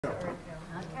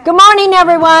Good morning,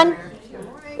 everyone.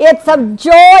 It's a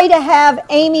joy to have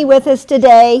Amy with us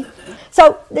today.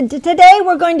 So today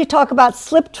we're going to talk about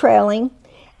slip trailing.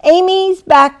 Amy's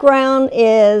background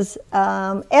is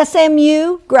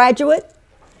SMU graduate,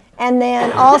 and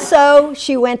then also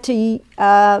she went to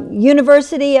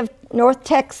University of North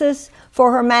Texas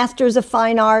for her Master's of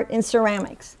Fine Art in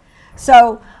Ceramics.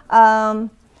 So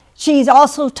she's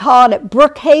also taught at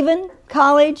Brookhaven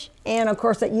College and of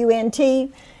course at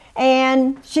UNT.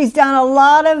 And she's done a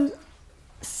lot of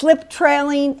slip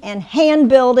trailing and hand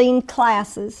building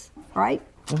classes, right?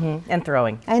 Mm-hmm. And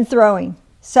throwing. And throwing.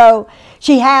 So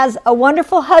she has a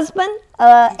wonderful husband,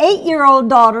 an 8-year-old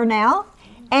daughter now,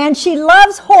 and she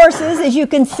loves horses, as you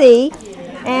can see,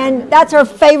 and that's her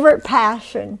favorite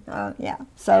passion. Yeah.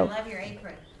 So. I love your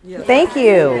apron. Thank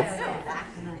you.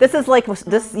 This is like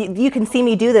this. You can see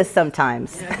me do this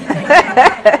sometimes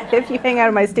if you hang out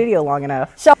in my studio long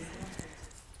enough. So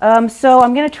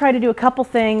I'm going to try to do a couple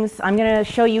things. I'm going to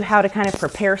show you how to kind of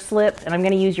prepare slip, and I'm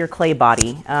going to use your clay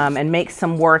body and make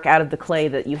some work out of the clay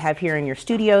that you have here in your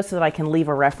studio so that I can leave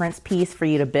a reference piece for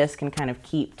you to bisque and kind of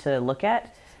keep to look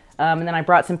at. And then I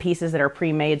brought some pieces that are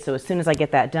pre-made, so as soon as I get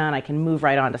that done, I can move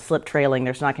right on to slip trailing.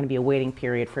 There's not going to be a waiting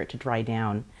period for it to dry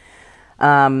down.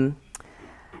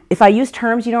 If I use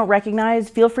terms you don't recognize,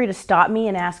 feel free to stop me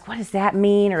and ask, what does that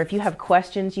mean? Or if you have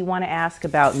questions you want to ask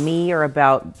about me or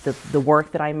about the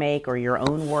work that I make or your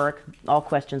own work, all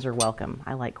questions are welcome.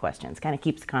 I like questions. Kind of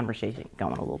keeps the conversation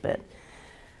going a little bit.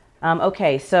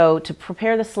 Okay, so to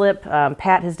prepare the slip,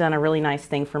 Pat has done a really nice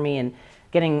thing for me in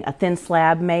getting a thin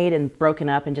slab made and broken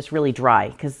up and just really dry,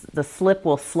 because the slip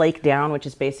will flake down, which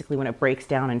is basically when it breaks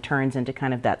down and turns into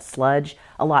kind of that sludge,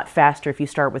 a lot faster if you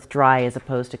start with dry as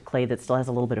opposed to clay that still has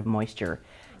a little bit of moisture.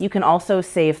 You can also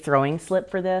save throwing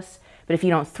slip for this, but if you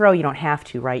don't throw, you don't have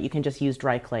to, right? You can just use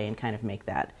dry clay and kind of make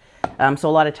that. So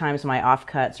a lot of times my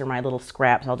offcuts or my little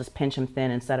scraps, I'll just pinch them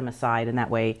thin and set them aside, and that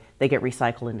way they get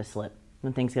recycled into slip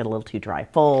when things get a little too dry.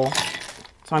 Full.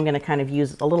 So I'm going to kind of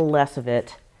use a little less of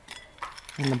it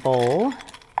in the bowl.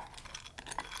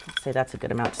 Let's say that's a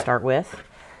good amount to start with.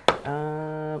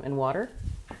 And water.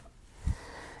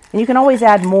 And you can always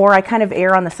add more. I kind of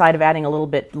err on the side of adding a little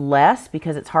bit less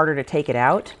because it's harder to take it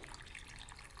out.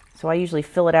 So I usually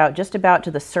fill it out just about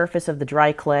to the surface of the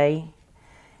dry clay.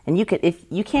 And you could, if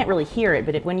you can't really hear it,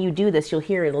 but when you do this, you'll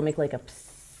hear it. It'll make like a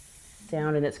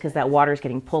sound, and it's because that water is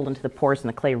getting pulled into the pores in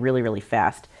the clay really, really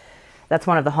fast. That's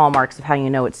one of the hallmarks of how you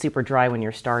know it's super dry when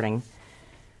you're starting.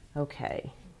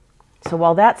 Okay, so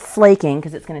while that's flaking,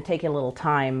 because it's going to take a little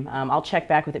time, I'll check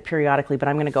back with it periodically, but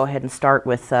I'm going to go ahead and start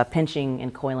with pinching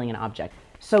and coiling an object.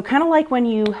 So kind of like when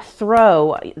you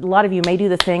throw, a lot of you may do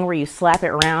the thing where you slap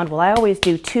it round. Well, I always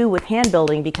do too with hand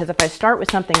building, because if I start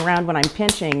with something round when I'm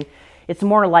pinching, it's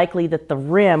more likely that the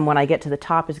rim, when I get to the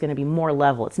top, is going to be more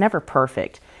level. It's never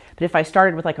perfect. But if I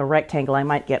started with like a rectangle, I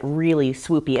might get really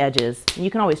swoopy edges. And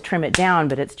you can always trim it down,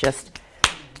 but it's just,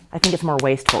 I think it's more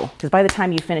wasteful, because by the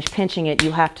time you finish pinching it,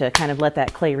 you have to kind of let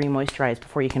that clay re-moisturize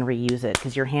before you can reuse it,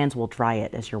 because your hands will dry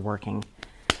it as you're working.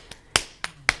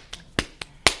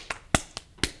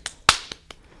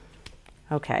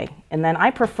 Okay, and then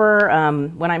I prefer,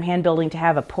 when I'm hand building, to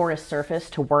have a porous surface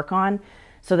to work on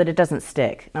so that it doesn't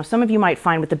stick. Now, some of you might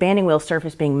find with the banding wheel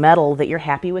surface being metal that you're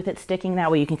happy with it sticking. That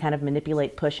way you can kind of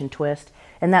manipulate, push, and twist,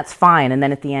 and that's fine. And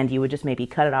then at the end, you would just maybe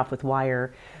cut it off with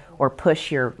wire or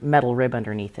push your metal rib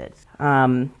underneath it.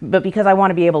 But because I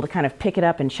want to be able to kind of pick it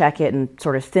up and check it and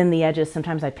sort of thin the edges,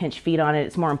 sometimes I pinch feet on it.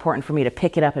 It's more important for me to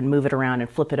pick it up and move it around and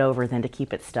flip it over than to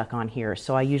keep it stuck on here.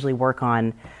 So I usually work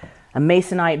on a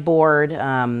masonite board,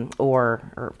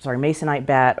 masonite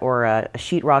bat, or a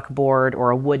sheetrock board, or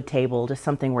a wood table, just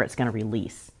something where it's going to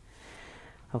release.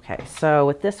 Okay, so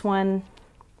with this one,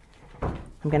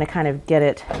 I'm going to kind of get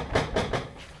it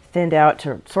thinned out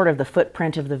to sort of the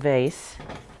footprint of the vase.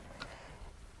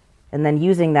 And then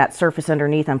using that surface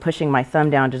underneath, I'm pushing my thumb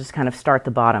down to just kind of start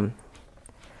the bottom.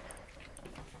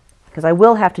 Because I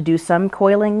will have to do some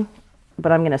coiling,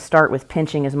 but I'm going to start with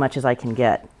pinching as much as I can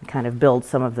get, kind of build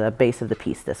some of the base of the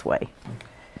piece this way.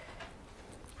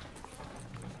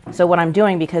 So what I'm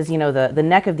doing, because you know the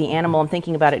neck of the animal, I'm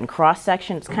thinking about it in cross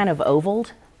section, it's kind of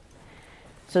ovaled.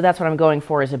 So that's what I'm going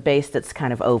for, is a base that's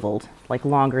kind of ovaled, like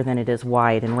longer than it is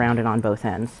wide and rounded on both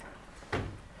ends.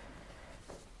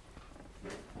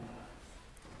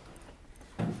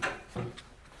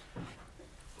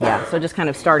 Yeah, so just kind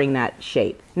of starting that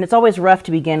shape. And it's always rough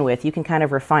to begin with. You can kind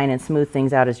of refine and smooth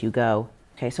things out as you go.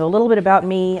 Okay, so a little bit about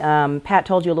me. Pat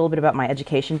told you a little bit about my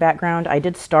education background. I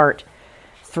did start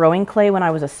throwing clay when I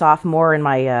was a sophomore in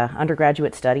my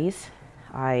undergraduate studies.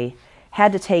 I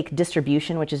Had to take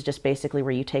distribution, which is just basically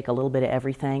where you take a little bit of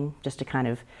everything just to kind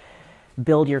of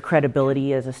build your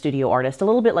credibility as a studio artist. A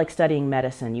little bit like studying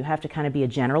medicine. You have to kind of be a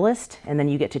generalist, and then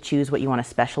you get to choose what you want to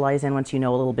specialize in once you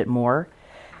know a little bit more.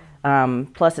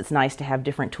 Plus, it's nice to have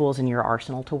different tools in your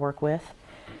arsenal to work with.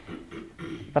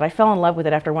 But I fell in love with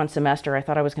it after one semester. I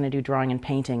thought I was going to do drawing and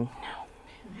painting.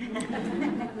 No.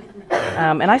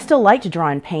 And I still like to draw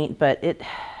and paint, but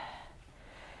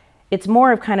it's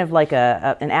more of kind of like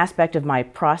an aspect of my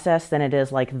process than it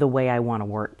is like the way I want to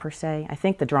work per se. I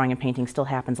think the drawing and painting still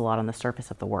happens a lot on the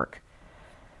surface of the work.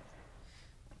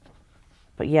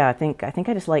 But yeah, I think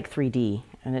I just like 3D,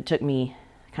 and it took me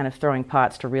kind of throwing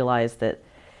pots to realize that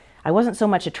I wasn't so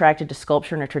much attracted to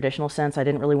sculpture in a traditional sense. I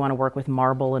didn't really want to work with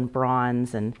marble and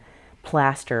bronze and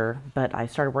plaster, but I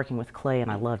started working with clay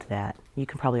and I loved that. You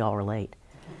can probably all relate.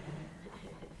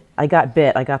 I got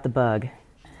bit, I got the bug.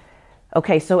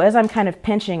 Okay, so as I'm kind of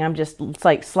pinching, it's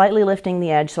like slightly lifting the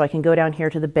edge so I can go down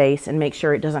here to the base and make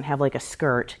sure it doesn't have like a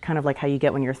skirt, kind of like how you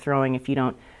get when you're throwing. If you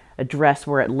don't address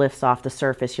where it lifts off the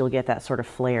surface, you'll get that sort of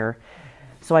flare.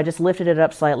 So I just lifted it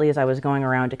up slightly as I was going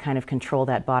around to kind of control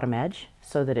that bottom edge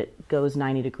so that it goes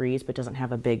 90 degrees but doesn't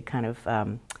have a big kind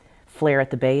of flare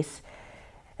at the base.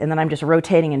 And then I'm just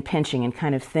rotating and pinching and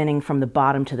kind of thinning from the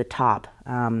bottom to the top.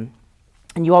 And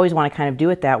you always want to kind of do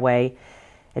it that way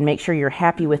and make sure you're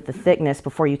happy with the thickness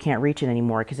before you can't reach it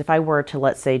anymore. Because if I were to,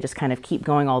 let's say, just kind of keep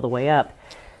going all the way up,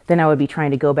 then I would be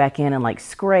trying to go back in and like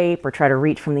scrape or try to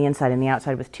reach from the inside and the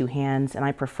outside with two hands. And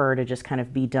I prefer to just kind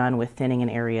of be done with thinning an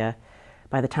area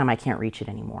by the time I can't reach it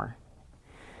anymore.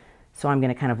 So I'm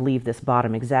going to kind of leave this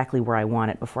bottom exactly where I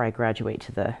want it before I graduate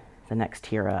to the next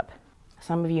tier up.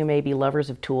 Some of you may be lovers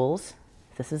of tools.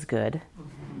 This is good.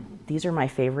 These are my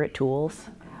favorite tools.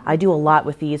 I do a lot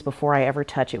with these before I ever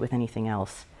touch it with anything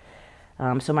else.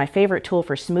 So my favorite tool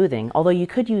for smoothing, although you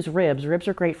could use ribs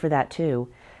are great for that too,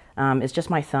 is just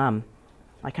my thumb.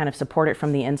 I kind of support it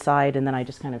from the inside and then I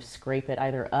just kind of scrape it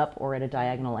either up or at a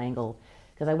diagonal angle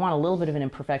because I want a little bit of an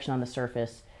imperfection on the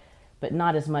surface, but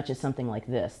not as much as something like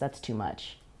this. That's too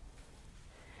much.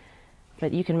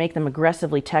 But you can make them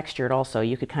aggressively textured also.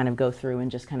 You could kind of go through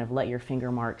and just kind of let your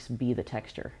finger marks be the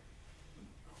texture.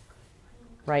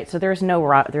 Right, so there's no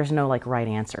like right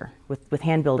answer. With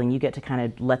hand building, you get to kind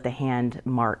of let the hand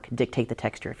mark dictate the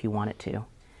texture if you want it to.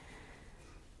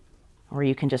 Or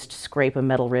you can just scrape a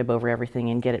metal rib over everything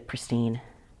and get it pristine.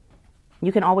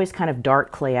 You can always kind of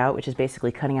dart clay out, which is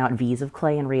basically cutting out V's of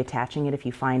clay and reattaching it if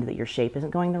you find that your shape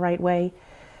isn't going the right way.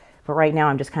 But right now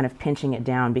I'm just kind of pinching it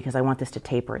down because I want this to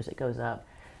taper as it goes up.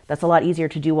 That's a lot easier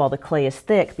to do while the clay is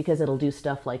thick because it'll do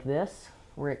stuff like this,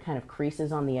 where it kind of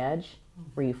creases on the edge,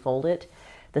 where you fold it.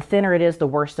 The thinner it is, the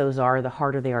worse those are, the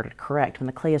harder they are to correct. When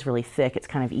the clay is really thick, it's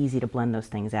kind of easy to blend those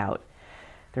things out.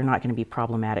 They're not going to be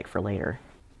problematic for later.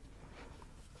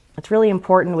 It's really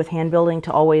important with hand building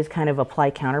to always kind of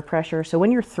apply counter pressure. So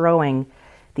when you're throwing,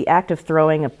 the act of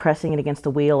throwing, of pressing it against the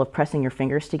wheel, of pressing your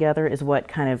fingers together is what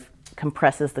kind of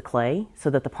compresses the clay so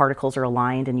that the particles are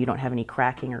aligned and you don't have any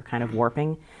cracking or kind of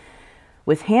warping.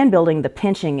 With hand building, the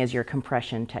pinching is your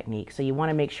compression technique. So you want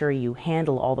to make sure you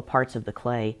handle all the parts of the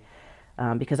clay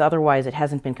because otherwise it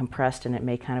hasn't been compressed and it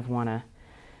may kind of want to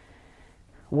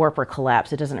warp or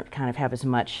collapse. It doesn't kind of have as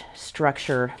much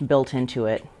structure built into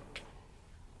it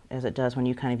as it does when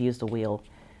you kind of use the wheel.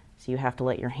 So you have to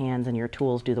let your hands and your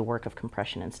tools do the work of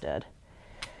compression instead.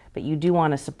 But you do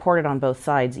want to support it on both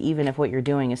sides, even if what you're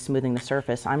doing is smoothing the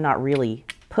surface. I'm not really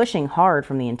pushing hard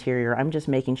from the interior. I'm just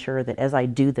making sure that as I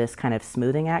do this kind of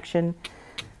smoothing action,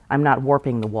 I'm not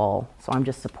warping the wall. So I'm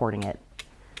just supporting it.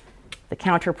 The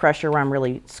counter pressure where I'm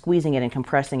really squeezing it and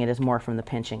compressing it is more from the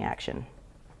pinching action.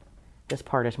 This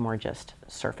part is more just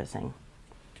surfacing.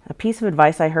 A piece of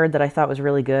advice I heard that I thought was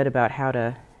really good about how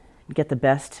to get the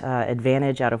best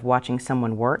advantage out of watching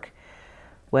someone work,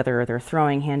 whether they're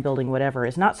throwing, hand building, whatever,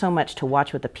 is not so much to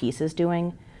watch what the piece is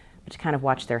doing, but to kind of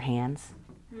watch their hands,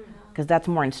 because that's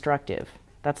more instructive.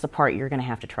 That's the part you're going to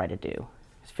have to try to do,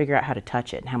 is figure out how to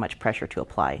touch it and how much pressure to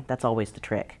apply. That's always the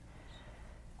trick.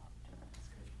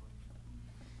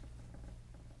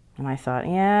 And I thought,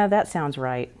 yeah, that sounds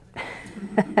right.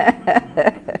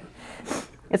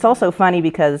 It's also funny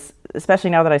because, especially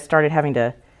now that I started having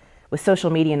to, with social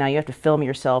media now, you have to film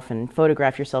yourself and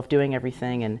photograph yourself doing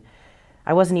everything, and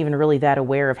I wasn't even really that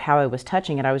aware of how I was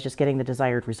touching it. I was just getting the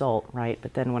desired result, right?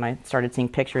 But then when I started seeing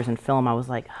pictures and film, I was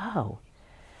like, oh,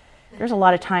 there's a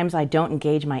lot of times I don't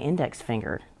engage my index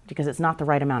finger because it's not the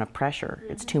right amount of pressure.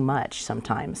 It's too much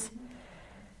sometimes.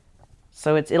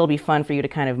 So it'll be fun for you to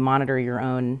kind of monitor your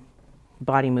own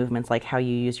body movements, like how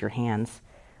you use your hands,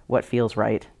 what feels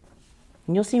right.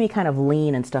 And you'll see me kind of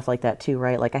lean and stuff like that too,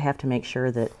 right? Like I have to make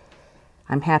sure that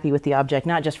I'm happy with the object,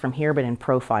 not just from here, but in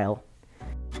profile.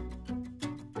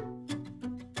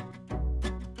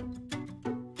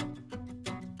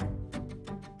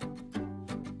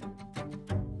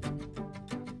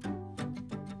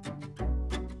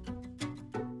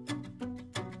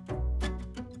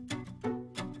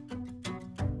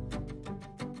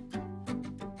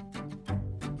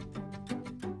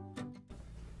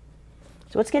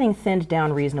 So it's getting thinned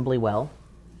down reasonably well.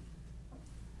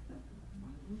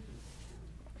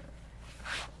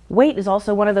 Weight is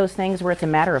also one of those things where it's a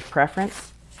matter of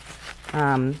preference.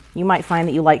 You might find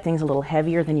that you like things a little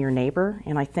heavier than your neighbor,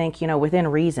 and I think, you know, within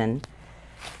reason,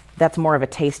 that's more of a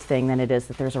taste thing than it is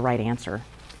that there's a right answer.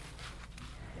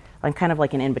 I'm kind of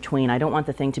like an in-between. I don't want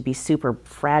the thing to be super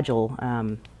fragile.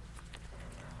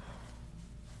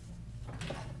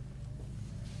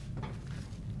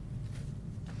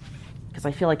 Because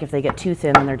I feel like if they get too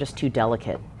thin, then they're just too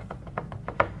delicate.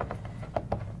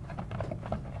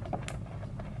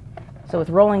 So with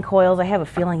rolling coils, I have a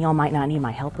feeling y'all might not need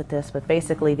my help with this, but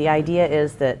basically the idea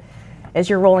is that as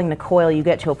you're rolling the coil, you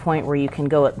get to a point where you can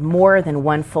go at more than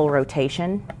one full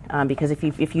rotation, because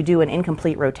if you do an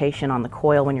incomplete rotation on the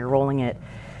coil when you're rolling it,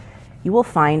 you will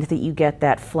find that you get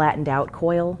that flattened out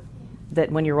coil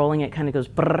that when you're rolling it kind of goes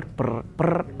brr, brr,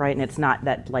 brr, right? And it's not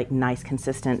that like nice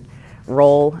consistent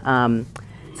roll.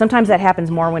 Sometimes that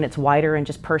happens more when it's wider, and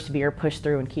just persevere, push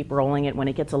through and keep rolling it. When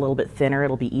it gets a little bit thinner,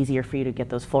 it'll be easier for you to get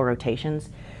those full rotations.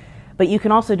 But you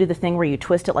can also do the thing where you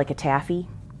twist it like a taffy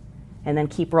and then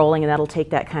keep rolling, and that'll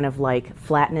take that kind of like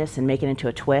flatness and make it into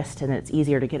a twist, and it's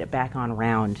easier to get it back on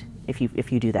round if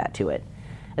you do that to it.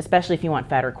 Especially if you want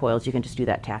fatter coils, you can just do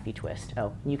that taffy twist.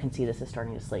 Oh, you can see this is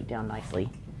starting to slate down nicely.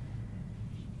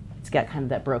 It's got kind of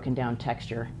that broken down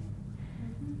texture.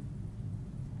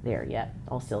 There, yeah,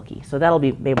 all silky. So that'll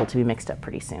be able to be mixed up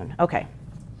pretty soon. Okay.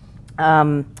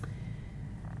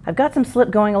 I've got some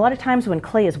slip going. A lot of times when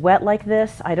clay is wet like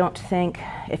this, I don't think,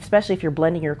 especially if you're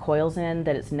blending your coils in,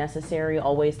 that it's necessary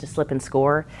always to slip and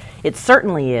score. It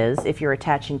certainly is if you're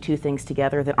attaching two things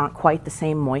together that aren't quite the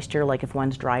same moisture, like if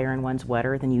one's drier and one's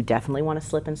wetter, then you definitely want to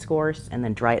slip and score and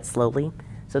then dry it slowly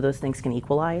so those things can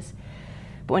equalize.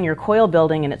 But when you're coil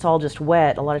building and it's all just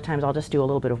wet, a lot of times I'll just do a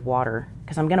little bit of water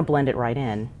because I'm going to blend it right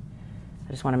in.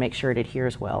 I just want to make sure it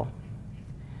adheres well.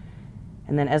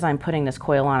 And then as I'm putting this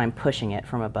coil on, I'm pushing it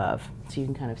from above. So you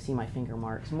can kind of see my finger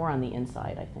marks, more on the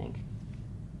inside, I think.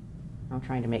 I'm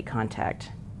trying to make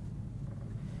contact.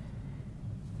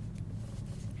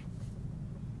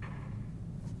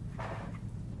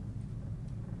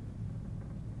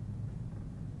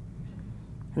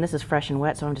 And this is fresh and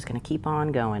wet, so I'm just going to keep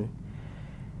on going.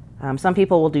 Some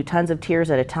people will do tons of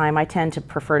tiers at a time. I tend to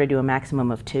prefer to do a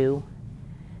maximum of 2.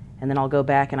 And then I'll go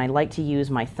back, and I like to use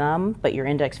my thumb, but your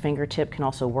index fingertip can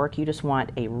also work. You just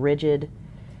want a rigid,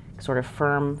 sort of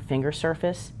firm finger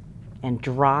surface and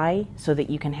dry so that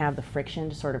you can have the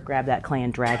friction to sort of grab that clay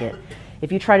and drag it.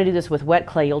 If you try to do this with wet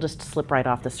clay, you'll just slip right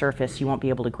off the surface. You won't be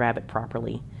able to grab it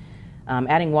properly.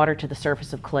 Adding water to the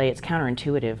surface of clay, it's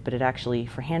counterintuitive, but it actually,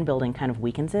 for hand building, kind of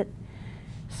weakens it.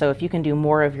 So if you can do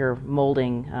more of your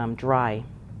molding dry,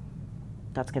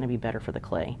 that's going to be better for the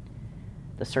clay.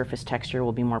 The surface texture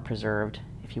will be more preserved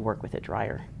if you work with it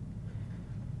drier.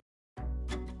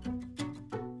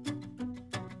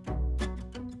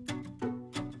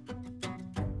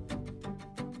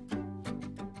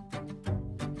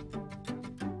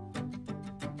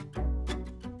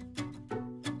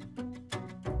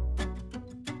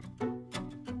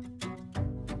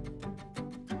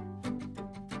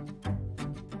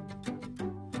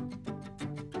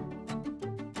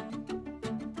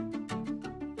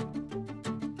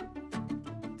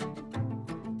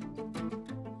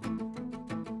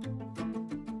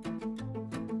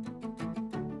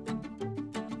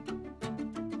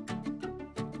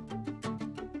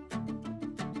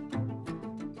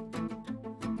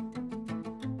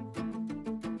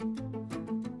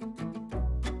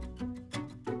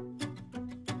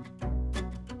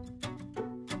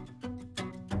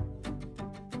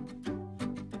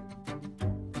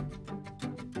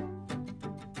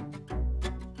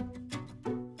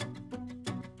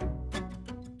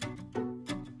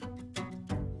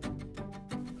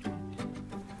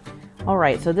 All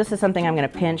right, so this is something I'm going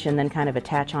to pinch and then kind of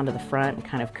attach onto the front and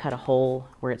kind of cut a hole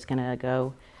where it's going to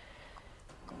go.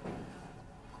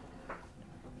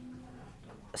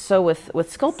 So with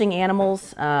sculpting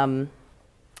animals,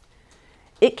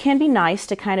 it can be nice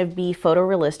to kind of be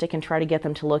photorealistic and try to get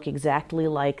them to look exactly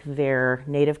like their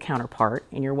native counterpart,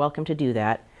 and you're welcome to do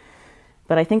that.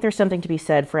 But I think there's something to be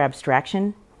said for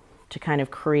abstraction to kind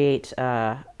of create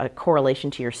a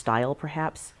correlation to your style,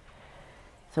 perhaps.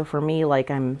 So for me,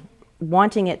 like I'm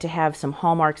wanting it to have some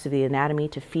hallmarks of the anatomy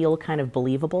to feel kind of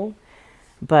believable,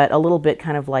 but a little bit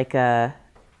kind of like a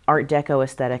Art Deco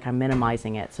aesthetic. I'm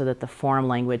minimizing it so that the form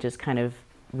language is kind of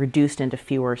reduced into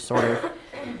fewer sort of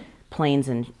planes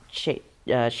and shape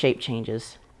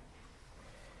changes.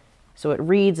 So it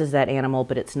reads as that animal,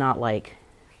 but it's not like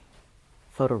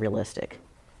photorealistic.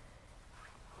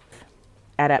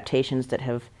 Adaptations that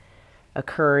have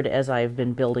occurred as I've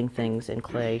been building things in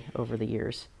clay over the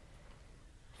years.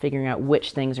 Figuring out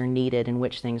which things are needed and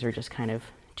which things are just kind of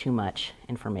too much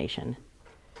information.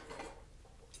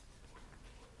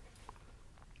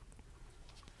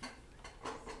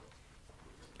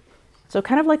 So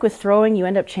kind of like with throwing, you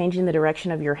end up changing the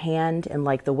direction of your hand and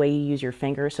like the way you use your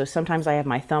fingers. So sometimes I have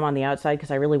my thumb on the outside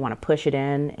because I really want to push it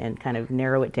in and kind of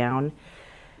narrow it down.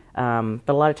 But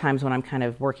a lot of times when I'm kind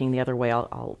of working the other way,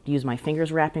 I'll use my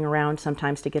fingers wrapping around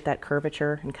sometimes to get that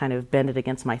curvature and kind of bend it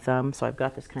against my thumb. So I've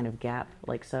got this kind of gap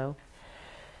like so.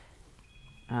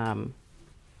 I'm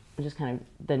just kind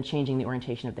of then changing the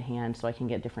orientation of the hand so I can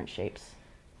get different shapes.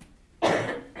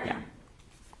 Yeah.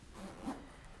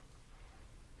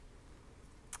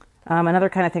 Another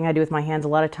kind of thing I do with my hands, a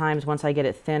lot of times once I get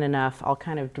it thin enough, I'll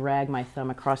kind of drag my thumb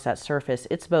across that surface.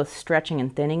 It's both stretching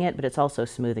and thinning it, but it's also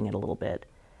smoothing it a little bit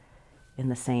in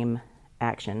the same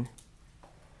action.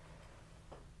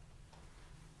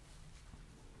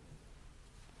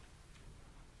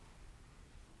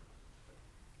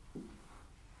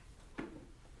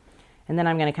 And then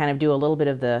I'm going to kind of do a little bit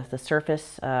of the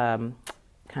surface kind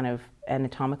of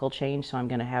anatomical change. So I'm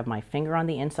going to have my finger on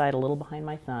the inside, a little behind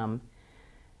my thumb.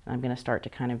 And I'm going to start to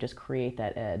kind of just create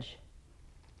that edge.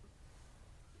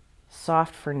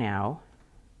 Soft for now.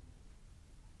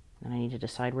 And I need to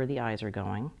decide where the eyes are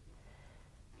going,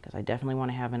 because I definitely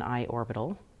want to have an eye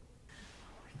orbital.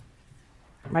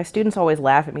 My students always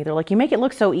laugh at me. They're like, you make it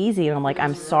look so easy. And I'm like,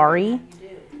 I'm sorry.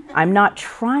 I'm not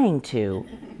trying to,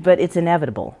 but it's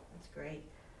inevitable. That's great.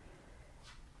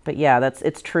 But yeah,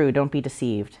 it's true. Don't be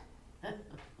deceived.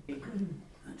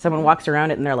 Someone walks around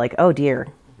it and they're like, oh dear.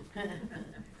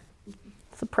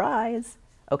 Surprise.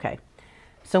 Okay.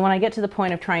 So when I get to the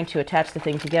point of trying to attach the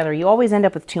thing together, you always end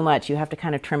up with too much. You have to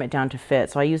kind of trim it down to fit.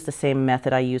 So I use the same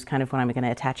method I use kind of when I'm going to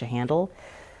attach a handle.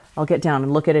 I'll get down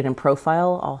and look at it in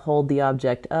profile. I'll hold the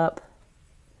object up.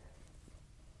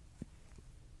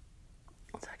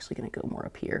 It's actually going to go more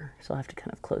up here. So I'll have to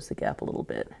kind of close the gap a little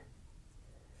bit.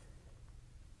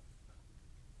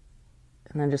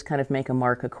 And then just kind of make a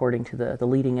mark according to the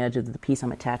leading edge of the piece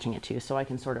I'm attaching it to, so I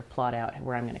can sort of plot out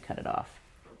where I'm going to cut it off.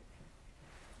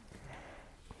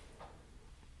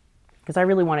 Because I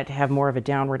really want it to have more of a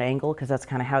downward angle, because that's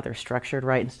kind of how they're structured,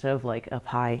 right? Instead of like up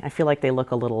high. I feel like they look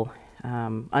a little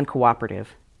uncooperative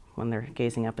when they're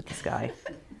gazing up at the sky.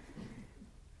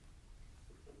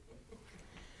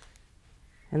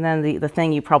 And then the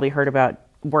thing you probably heard about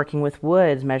working with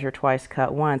woods, measure twice,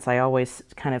 cut once. I always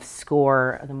kind of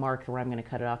score the mark where I'm going to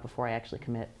cut it off before I actually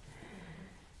commit.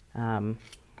 Because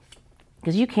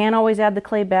you can always add the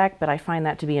clay back, but I find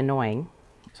that to be annoying.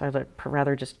 So I'd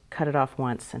rather just cut it off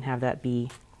once and have that be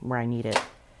where I need it.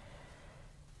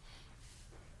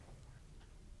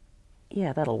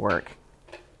 Yeah, that'll work.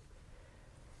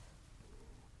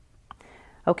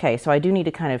 Okay, so I do need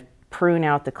to kind of prune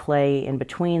out the clay in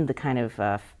between the kind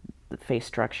of face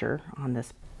structure on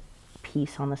this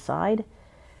piece on the side.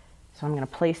 So I'm going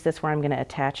to place this where I'm going to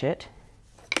attach it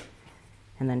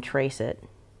and then trace it.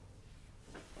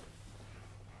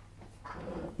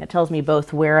 It tells me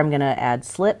both where I'm going to add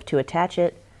slip to attach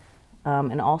it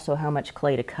and also how much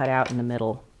clay to cut out in the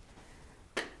middle.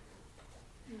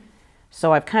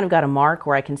 So I've kind of got a mark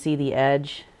where I can see the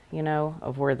edge, you know,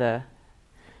 of where the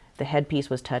headpiece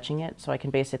was touching it. So I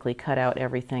can basically cut out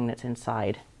everything that's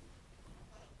inside.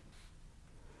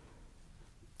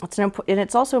 And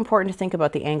it's also important to think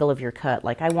about the angle of your cut.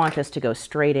 Like I want this to go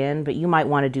straight in, but you might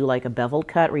want to do like a beveled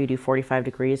cut where you do 45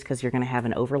 degrees because you're going to have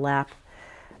an overlap.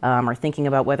 Or thinking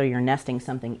about whether you're nesting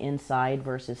something inside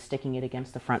versus sticking it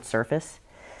against the front surface.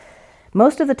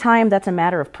 Most of the time that's a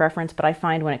matter of preference, but I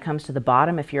find when it comes to the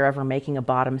bottom, if you're ever making a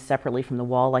bottom separately from the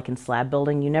wall, like in slab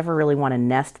building, you never really want to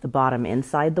nest the bottom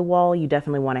inside the wall. You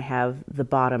definitely want to have the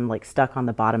bottom like stuck on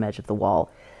the bottom edge of the wall.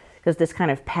 Because this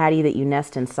kind of patty that you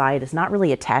nest inside is not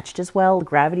really attached as well.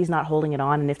 Gravity's not holding it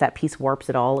on, and if that piece warps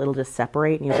at all, it'll just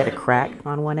separate and you'll get a crack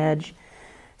on one edge.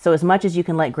 So as much as you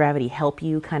can let gravity help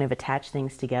you kind of attach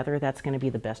things together, that's going to be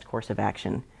the best course of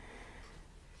action.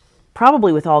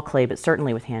 Probably with all clay, but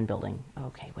certainly with hand building.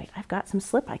 Okay, wait, I've got some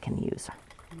slip I can use.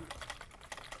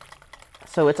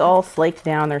 So it's all slaked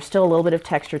down. There's still a little bit of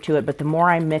texture to it, but the more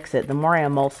I mix it, the more I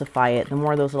emulsify it, the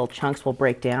more those little chunks will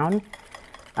break down.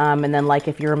 And then like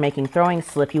if you're making throwing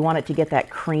slip, you want it to get that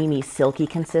creamy, silky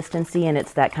consistency, and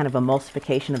it's that kind of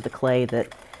emulsification of the clay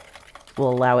that will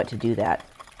allow it to do that,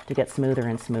 to get smoother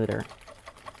and smoother.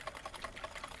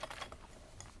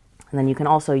 And then you can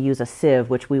also use a sieve,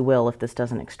 which we will if this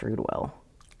doesn't extrude well.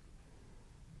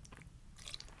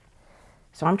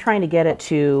 So I'm trying to get it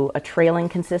to a trailing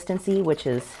consistency, which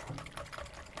is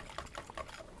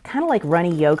kind of like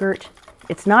runny yogurt.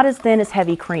 It's not as thin as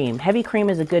heavy cream. Heavy cream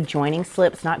is a good joining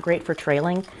slip. It's not great for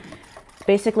trailing.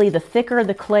 Basically, the thicker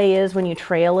the clay is when you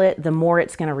trail it, the more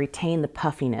it's going to retain the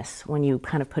puffiness when you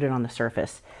kind of put it on the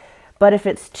surface. But if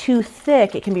it's too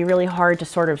thick, it can be really hard to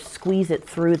sort of squeeze it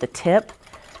through the tip.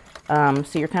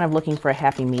 So you're kind of looking for a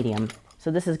happy medium.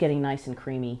 So this is getting nice and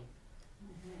creamy.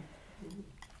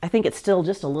 I think it's still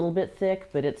just a little bit thick,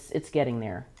 but it's getting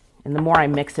there. And the more I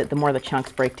mix it, the more the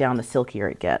chunks break down, the silkier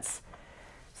it gets.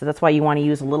 So that's why you want to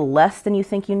use a little less than you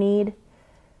think you need,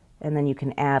 and then you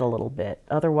can add a little bit.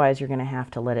 Otherwise, you're going to have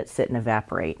to let it sit and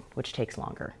evaporate, which takes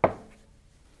longer.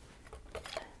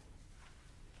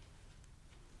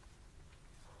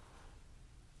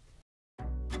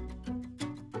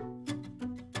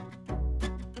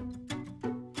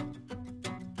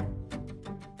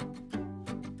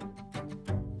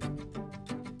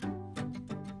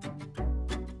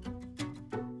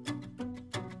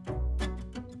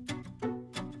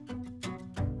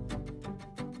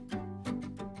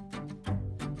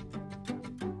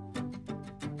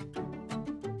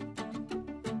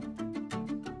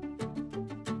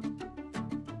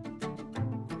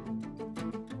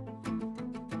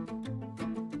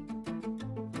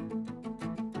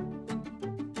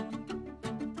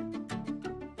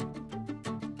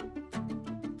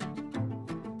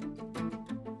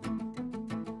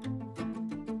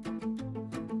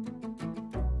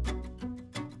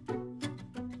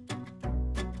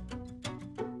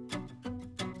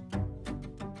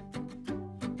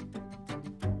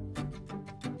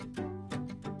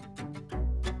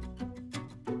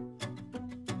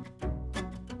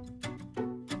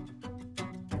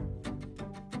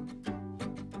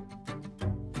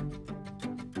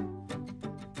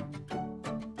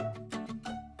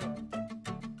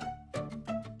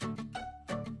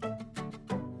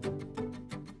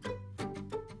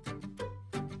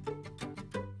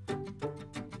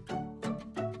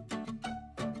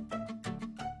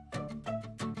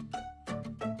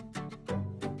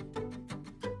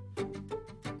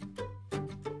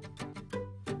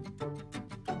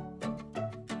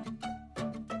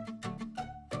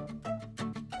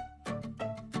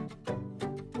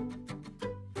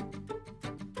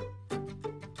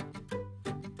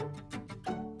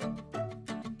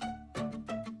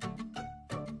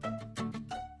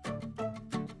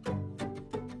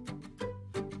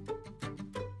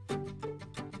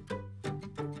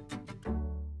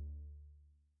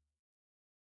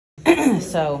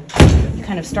 So you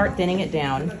kind of start thinning it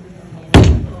down.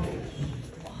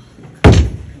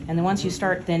 And then once you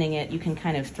start thinning it, you can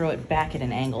kind of throw it back at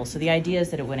an angle. So the idea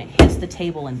is that when it hits the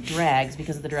table and drags,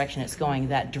 because of the direction it's going,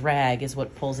 that drag is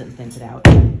what pulls it and thins it out.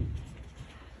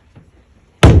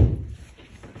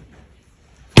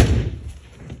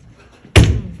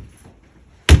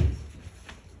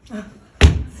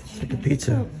 It's like a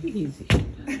pizza. Easy.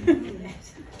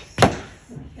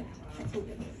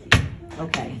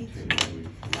 Okay.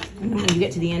 When you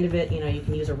get to the end of it, you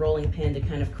can use a rolling pin to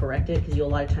kind of correct it, because you'll a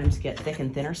lot of times get thick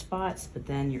and thinner spots, but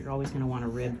then you're always going to want to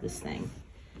rib this thing.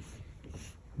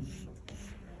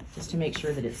 Just to make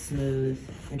sure that it's smooth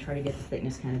and try to get the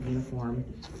thickness kind of uniform.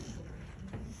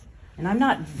 And I'm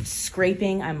not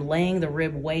scraping, I'm laying the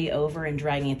rib way over and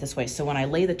dragging it this way. So when I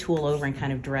lay the tool over and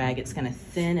kind of drag, it's going to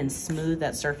thin and smooth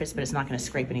that surface, but it's not going to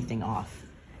scrape anything off.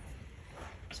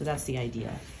 So that's the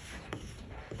idea.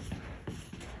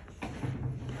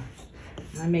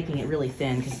 I'm making it really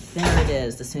thin, because the thinner it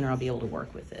is, the sooner I'll be able to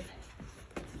work with it.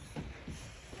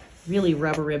 Really,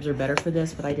 rubber ribs are better for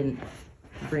this, but I didn't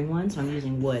bring one, so I'm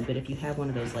using wood. But if you have one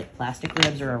of those like plastic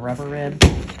ribs or a rubber rib,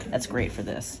 that's great for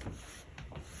this.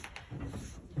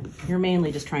 You're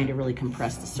mainly just trying to really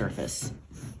compress the surface.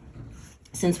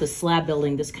 Since with slab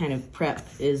building, this kind of prep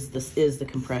is the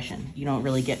compression. You don't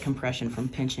really get compression from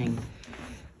pinching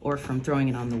or from throwing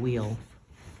it on the wheel.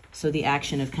 So the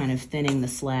action of kind of thinning the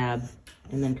slab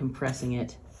and then compressing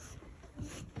it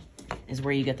is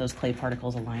where you get those clay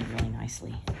particles aligned really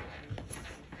nicely.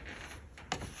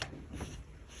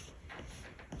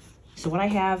 So what I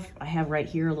have right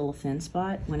here a little thin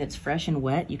spot. When it's fresh and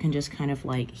wet, you can just kind of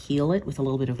like heal it with a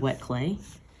little bit of wet clay.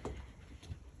 I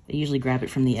usually grab it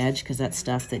from the edge because that's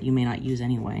stuff that you may not use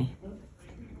anyway.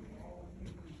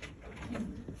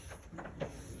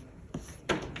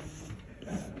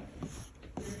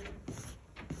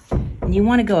 You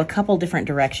want to go a couple different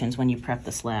directions when you prep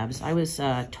the slabs. I was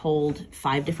told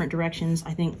 5 different directions.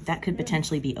 I think that could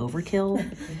potentially be overkill,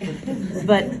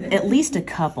 but at least a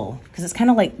couple, because it's kind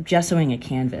of like gessoing a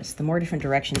canvas. The more different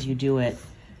directions you do it,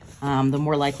 the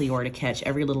more likely you are to catch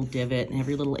every little divot and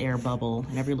every little air bubble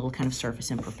and every little kind of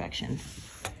surface imperfection.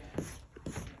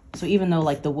 So even though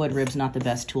like the wood rib's not the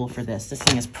best tool for this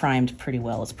thing is primed pretty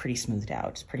well. It's pretty smoothed out.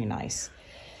 It's pretty nice.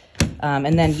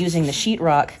 And then using the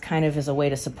sheetrock kind of as a way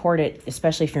to support it,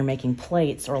 especially if you're making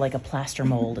plates or like a plaster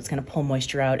mold, it's going to pull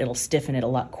moisture out. It'll stiffen it a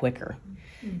lot quicker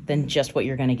than just what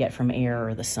you're going to get from air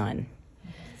or the sun.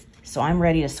 So I'm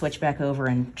ready to switch back over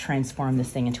and transform this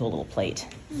thing into a little plate.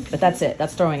 But that's it.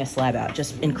 That's throwing a slab out.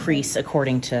 Just increase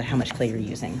according to how much clay you're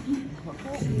using.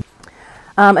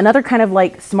 Another kind of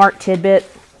like smart tidbit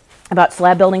about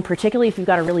slab building, particularly if you've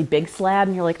got a really big slab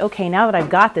and you're like, okay, now that I've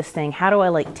got this thing, how do I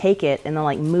like take it and then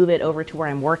like move it over to where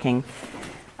I'm working?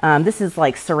 This is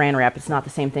like saran wrap. It's not the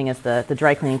same thing as the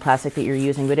dry cleaning plastic that you're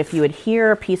using, but if you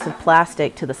adhere a piece of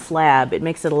plastic to the slab, it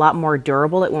makes it a lot more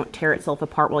durable. It won't tear itself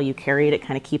apart while you carry it. It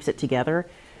kind of keeps it together.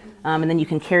 And then you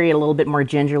can carry it a little bit more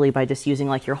gingerly by just using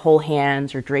like your whole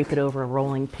hands or drape it over a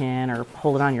rolling pin or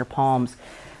hold it on your palms.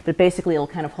 But basically it'll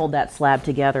kind of hold that slab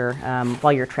together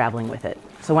while you're traveling with it.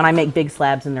 So when I make big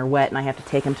slabs and they're wet and I have to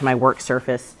take them to my work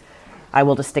surface, I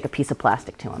will just stick a piece of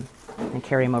plastic to them and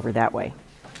carry them over that way.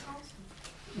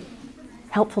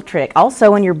 Helpful trick.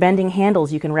 Also, when you're bending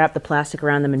handles, you can wrap the plastic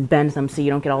around them and bend them so you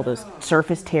don't get all those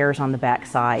surface tears on the back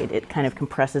side. It kind of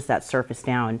compresses that surface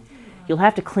down. You'll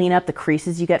have to clean up the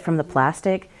creases you get from the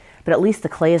plastic, but at least the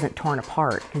clay isn't torn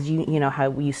apart because you know how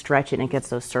you stretch it and it gets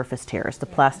those surface tears. The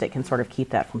plastic can sort of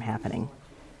keep that from happening.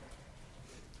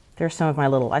 There's some of my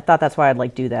little, I thought that's why I'd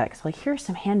like do that, because like here's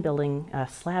some hand building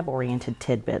slab-oriented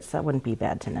tidbits. That wouldn't be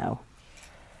bad to know.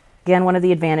 Again, one of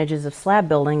the advantages of slab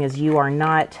building is you are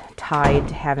not tied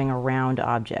to having a round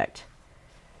object.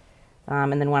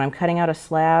 And then when I'm cutting out a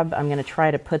slab, I'm going to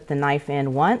try to put the knife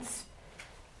in once,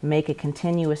 make a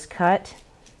continuous cut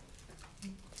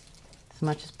as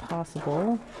much as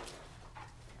possible.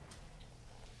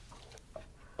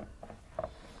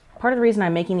 Part of the reason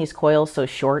I'm making these coils so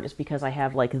short is because I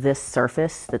have like this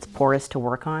surface that's porous to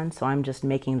work on, so I'm just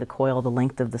making the coil the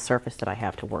length of the surface that I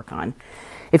have to work on.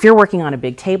 If you're working on a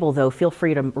big table though, feel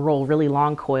free to roll really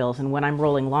long coils, and when I'm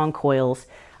rolling long coils,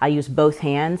 I use both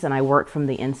hands and I work from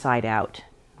the inside out,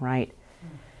 right?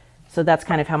 So that's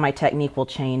kind of how my technique will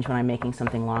change when I'm making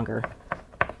something longer.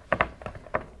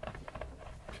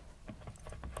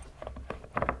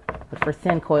 But for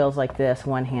thin coils like this,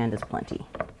 one hand is plenty,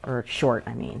 or short,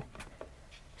 I mean.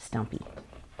 Stumpy.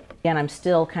 Again, I'm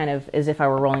still kind of as if I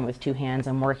were rolling with 2 hands.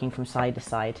 I'm working from side to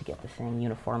side to get the thing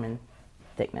uniform in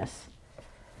thickness.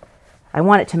 I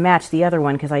want it to match the other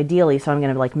one because ideally, so I'm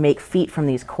going to like make feet from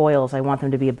these coils. I want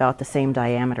them to be about the same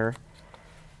diameter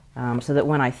so that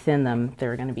when I thin them,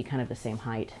 they're going to be kind of the same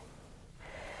height.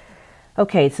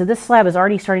 Okay, so this slab is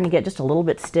already starting to get just a little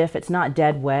bit stiff. It's not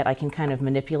dead wet. I can kind of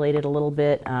manipulate it a little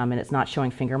bit and it's not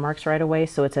showing finger marks right away,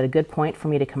 so it's at a good point for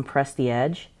me to compress the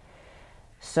edge.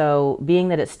 So being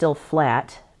that it's still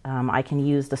flat, I can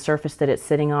use the surface that it's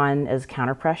sitting on as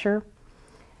counter pressure.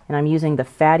 And I'm using the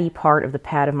fatty part of the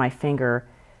pad of my finger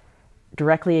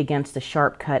directly against the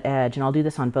sharp cut edge. And I'll do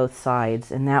this on both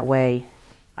sides. And that way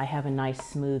I have a nice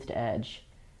smoothed edge.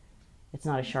 It's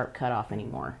not a sharp cut off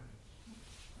anymore.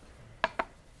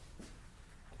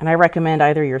 And I recommend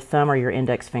either your thumb or your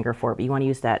index finger for it, but you want to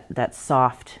use that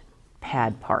soft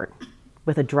pad part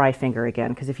with a dry finger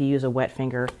again, because if you use a wet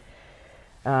finger,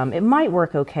 it might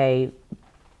work okay.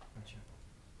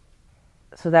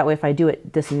 So that way if I do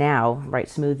this now, right,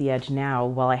 smooth the edge now,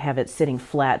 while I have it sitting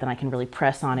flat, then I can really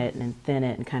press on it and thin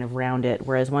it and kind of round it.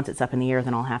 Whereas once it's up in the air,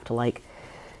 then I'll have to like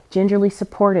gingerly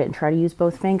support it and try to use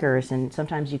both fingers. And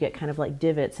sometimes you get kind of like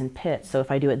divots and pits. So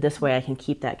if I do it this way, I can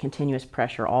keep that continuous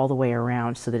pressure all the way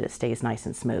around so that it stays nice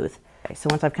and smooth. Okay, so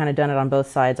once I've kind of done it on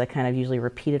both sides, I kind of usually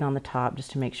repeat it on the top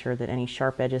just to make sure that any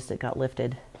sharp edges that got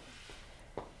lifted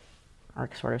are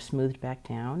sort of smoothed back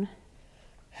down.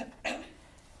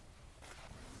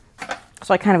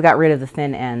 So I kind of got rid of the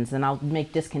thin ends, and I'll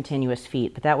make discontinuous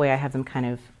feet, but that way I have them kind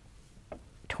of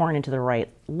torn into the right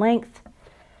length.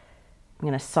 I'm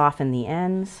going to soften the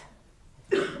ends,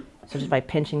 so just by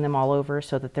pinching them all over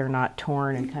so that they're not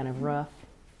torn and kind of rough.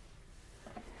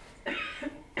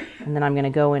 And then I'm going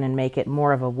to go in and make it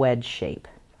more of a wedge shape,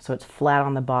 so it's flat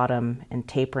on the bottom and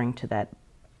tapering to that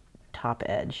top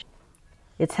edge.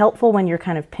 It's helpful when you're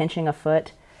kind of pinching a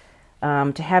foot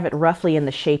to have it roughly in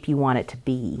the shape you want it to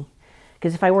be.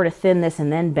 Because if I were to thin this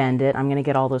and then bend it, I'm going to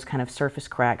get all those kind of surface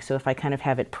cracks. So if I kind of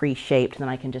have it pre-shaped, then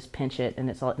I can just pinch it and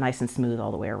it's all nice and smooth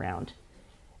all the way around.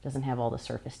 Doesn't have all the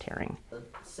surface tearing. The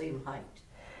same height.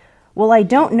 Well, I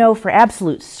don't know for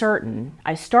absolute certain.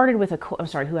 I started with I'm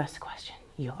sorry, who asked the question?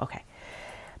 You, okay.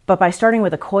 But by starting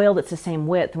with a coil that's the same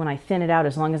width, when I thin it out,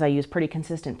 as long as I use pretty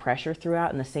consistent pressure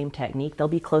throughout and the same technique, they'll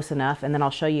be close enough. And then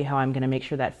I'll show you how I'm going to make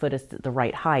sure that foot is the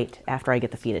right height after I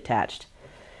get the feet attached.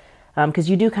 Because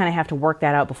you do kind of have to work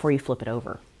that out before you flip it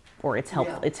over. Or it's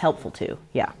helpful. Yeah. It's helpful too.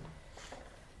 Yeah.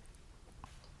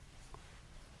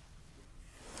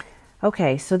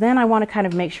 Okay, so then I want to kind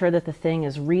of make sure that the thing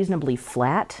is reasonably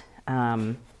flat.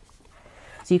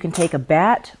 So you can take a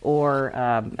bat or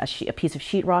a piece of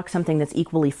sheetrock, something that's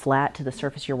equally flat to the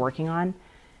surface you're working on,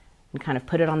 and kind of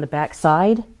put it on the back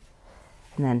side,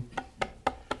 and then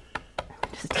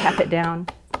just tap it down,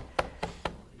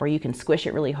 or you can squish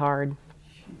it really hard.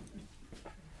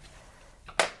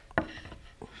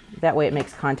 That way it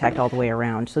makes contact all the way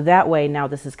around. So that way, now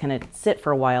this is going to sit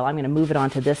for a while. I'm going to move it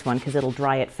onto this one because it'll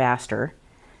dry it faster.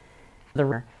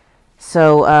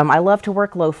 So I love to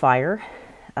work low fire.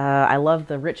 I love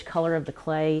the rich color of the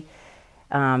clay.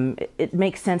 It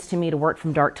makes sense to me to work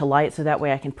from dark to light, so that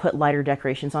way I can put lighter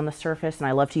decorations on the surface. And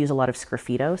I love to use a lot of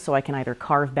sgraffito, so I can either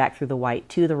carve back through the white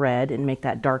to the red and make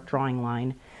that dark drawing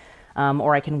line,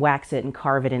 or I can wax it and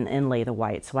carve it and inlay the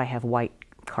white, so I have white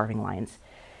carving lines.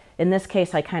 In this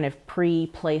case, I kind of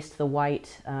pre-placed the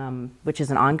white, which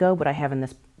is an ongo, but I have in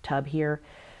this tub here,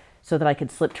 so that I could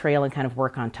slip trail and kind of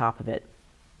work on top of it.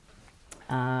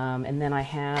 And then I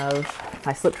have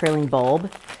my slip trailing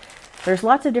bulb. There's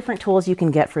lots of different tools you can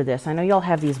get for this. I know y'all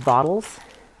have these bottles,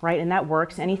 right? And that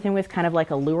works. Anything with kind of like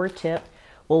a lure tip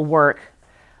will work,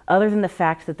 other than the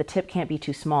fact that the tip can't be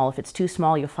too small. If it's too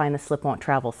small, you'll find the slip won't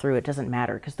travel through. It doesn't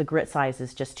matter because the grit size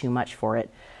is just too much for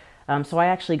it. So I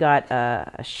actually got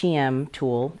a Xiem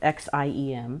tool,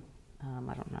 X-I-E-M.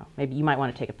 I don't know. Maybe you might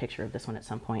want to take a picture of this one at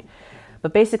some point.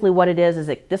 But basically what it is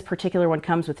that this particular one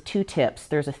comes with two tips.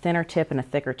 There's a thinner tip and a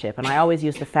thicker tip, and I always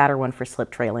use the fatter one for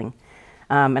slip trailing.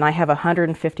 And I have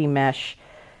 150 mesh.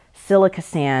 Silica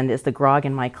sand is the grog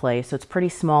in my clay, so it's pretty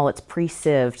small. It's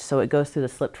pre-sieved, so it goes through the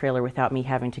slip trailer without me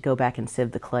having to go back and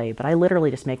sieve the clay. But I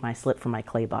literally just make my slip from my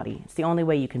clay body. It's the only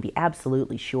way you can be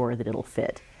absolutely sure that it'll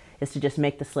fit, is to just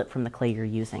make the slip from the clay you're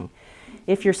using.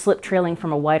 If you're slip trailing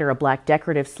from a white or a black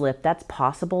decorative slip, that's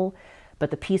possible, but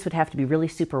the piece would have to be really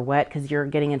super wet because you're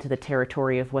getting into the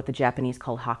territory of what the Japanese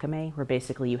call hakame, where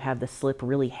basically you have the slip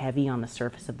really heavy on the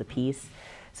surface of the piece.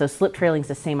 So slip trailing is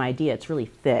the same idea. It's really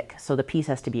thick, so the piece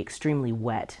has to be extremely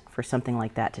wet for something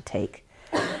like that to take.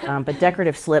 But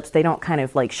decorative slips, they don't kind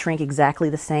of like shrink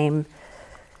exactly the same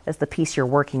as the piece you're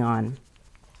working on.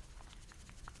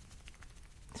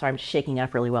 Sorry, I'm just shaking it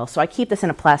up really well. So I keep this in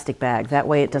a plastic bag. That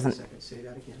way it doesn't... Wait a second. Say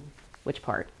that again. Which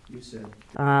part? You said...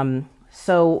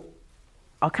 So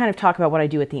I'll kind of talk about what I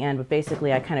do at the end, but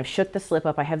basically I kind of shook the slip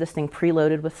up. I have this thing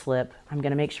preloaded with slip. I'm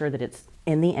going to make sure that it's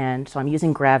in the end. So I'm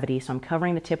using gravity. So I'm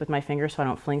covering the tip with my finger so I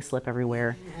don't fling slip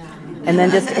everywhere. And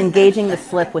then just engaging the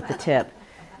slip with the tip.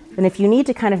 And if you need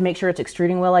to kind of make sure it's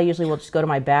extruding well, I usually will just go to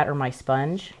my bat or my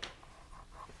sponge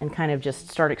and kind of just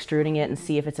start extruding it and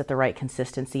see if it's at the right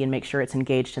consistency and make sure it's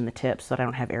engaged in the tip so that I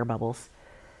don't have air bubbles.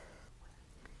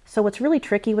 So what's really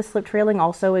tricky with slip trailing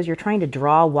also is you're trying to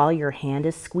draw while your hand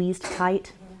is squeezed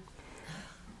tight.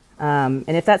 And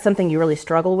if that's something you really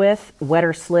struggle with,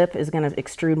 wetter slip is going to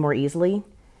extrude more easily.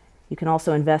 You can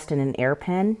also invest in an air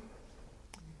pen,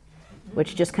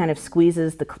 which just kind of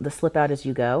squeezes the slip out as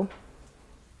you go.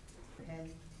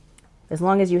 As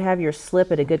long as you have your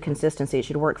slip at a good consistency, it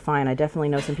should work fine. I definitely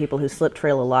know some people who slip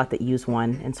trail a lot that use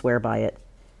one and swear by it.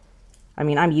 I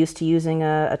mean, I'm used to using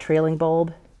a trailing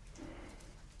bulb,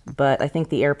 but I think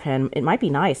the air pen, it might be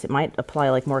nice. It might apply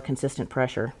like more consistent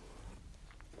pressure.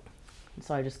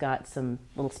 So I just got some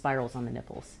little spirals on the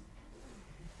nipples.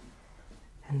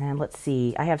 And then let's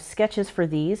see, I have sketches for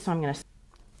these, so I'm going to...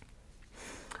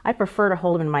 I prefer to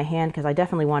hold them in my hand because I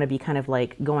definitely want to be kind of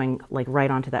like going like right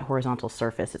onto that horizontal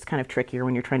surface. It's kind of trickier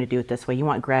when you're trying to do it this way. You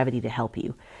want gravity to help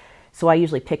you. So I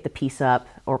usually pick the piece up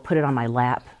or put it on my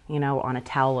lap, you know, on a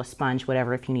towel, a sponge,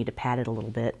 whatever, if you need to pat it a little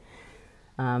bit,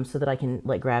 so that I can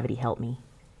let gravity help me.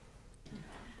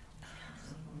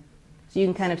 So you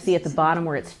can kind of see at the bottom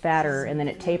where it's fatter and then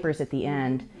it tapers at the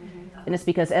end. And it's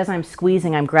because as I'm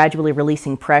squeezing, I'm gradually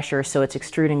releasing pressure, so it's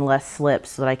extruding less slip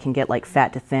so that I can get like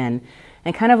fat to thin.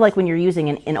 And kind of like when you're using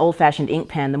an old-fashioned ink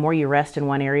pen, the more you rest in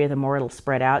one area, the more it'll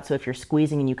spread out. So if you're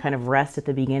squeezing and you kind of rest at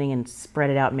the beginning and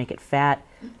spread it out and make it fat,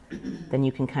 then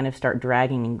you can kind of start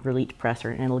dragging and release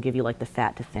pressure, and it'll give you like the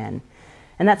fat to thin.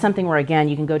 And that's something where, again,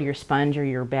 you can go to your sponge or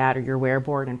your bat or your wear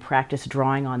board and practice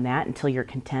drawing on that until you're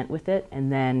content with it,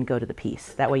 and then go to the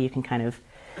piece. That way you can kind of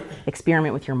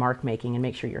experiment with your mark making and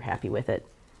make sure you're happy with it.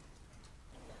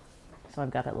 So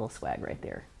I've got that little swag right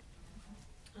there.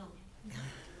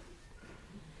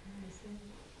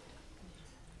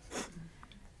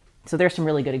 So there's some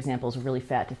really good examples of really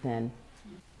fat to thin.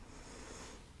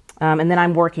 And then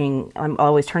I'm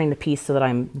always turning the piece so that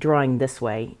I'm drawing this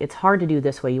way. It's hard to do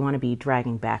this way. You want to be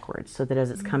dragging backwards so that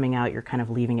as it's coming out, you're kind of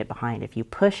leaving it behind. If you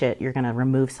push it, you're going to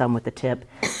remove some with the tip,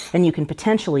 and you can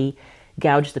potentially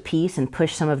gouge the piece and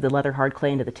push some of the leather hard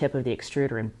clay into the tip of the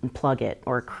extruder and plug it,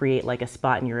 or create like a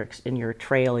spot in your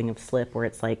trailing of slip where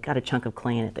it's like got a chunk of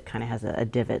clay in it that kind of has a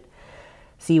divot.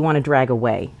 So you want to drag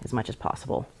away as much as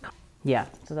possible. Yeah,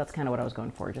 so that's kind of what I was going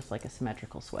for, just like a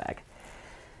symmetrical swag.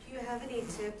 Do you have any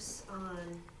tips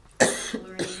on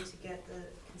learning to get the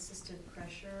consistent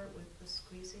pressure with the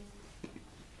squeezing?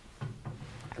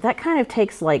 That kind of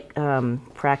takes like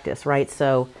practice, right?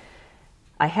 So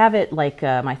I have it like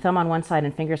my thumb on one side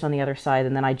and fingers on the other side,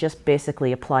 and then I just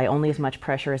basically apply only as much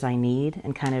pressure as I need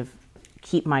and kind of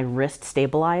keep my wrist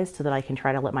stabilized so that I can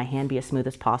try to let my hand be as smooth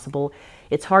as possible.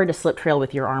 It's hard to slip trail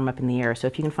with your arm up in the air, so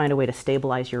if you can find a way to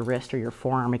stabilize your wrist or your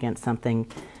forearm against something,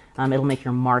 it'll make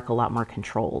your mark a lot more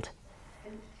controlled.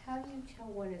 And how do you tell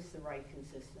when it's the right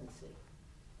consistency?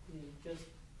 You just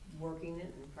working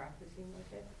it and practicing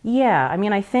with it? Yeah, I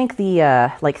mean, I think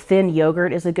the like thin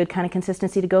yogurt is a good kind of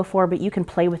consistency to go for, but you can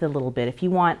play with it a little bit. If you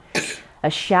want a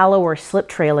shallower slip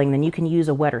trailing, then you can use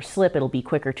a wetter slip. It'll be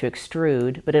quicker to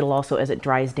extrude, but it'll also, as it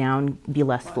dries down, be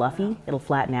less fluffy. It'll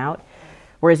flatten out.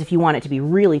 Whereas if you want it to be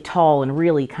really tall and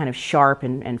really kind of sharp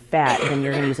and fat, then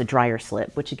you're going to use a drier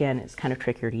slip, which again is kind of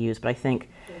trickier to use. But I think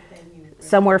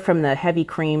somewhere from the heavy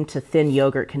cream to thin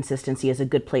yogurt consistency is a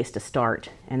good place to start.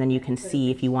 And then you can see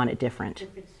if you want it different.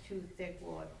 If it's too thick,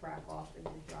 will it crack off as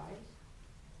it dries?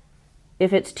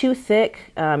 If it's too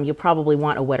thick, you'll probably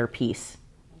want a wetter piece.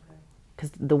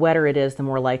 Because the wetter it is, the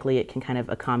more likely it can kind of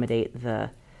accommodate the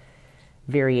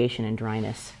variation in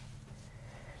dryness.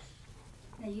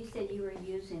 Now you said you were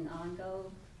using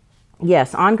on-go.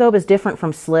 Yes, on-go is different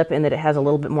from slip in that it has a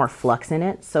little bit more flux in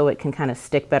it, so it can kind of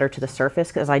stick better to the surface,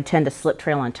 because I tend to slip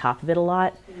trail on top of it a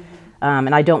lot.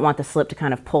 And I don't want the slip to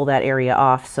kind of pull that area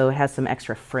off, so it has some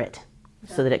extra frit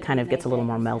so that it kind of gets a little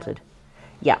more melted.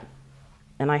 Yeah.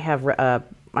 And I have,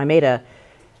 I made a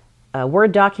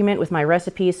Word document with my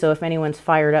recipe, so if anyone's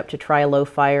fired up to try low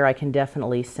fire, I can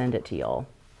definitely send it to y'all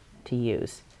to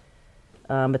use.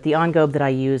 But the on-go that I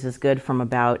use is good from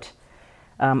about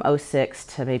 06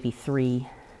 to maybe 3.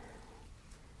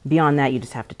 Beyond that, you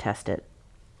just have to test it.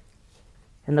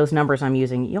 And those numbers I'm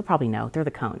using, you'll probably know. They're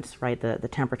the cones, right? The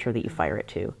temperature that you fire it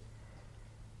to.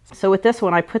 So with this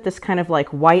one, I put this kind of like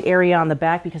white area on the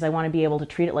back because I want to be able to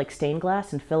treat it like stained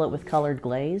glass and fill it with colored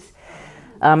glaze.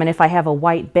 And if I have a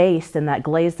white base, then that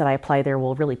glaze that I apply there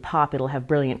will really pop. It'll have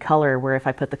brilliant color, where if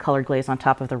I put the colored glaze on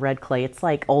top of the red clay, it's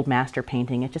like old master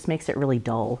painting. It just makes it really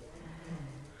dull.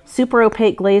 Super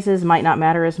opaque glazes might not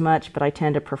matter as much, but I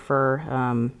tend to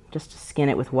prefer just to skin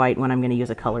it with white when I'm going to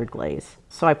use a colored glaze.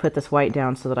 So I put this white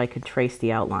down so that I could trace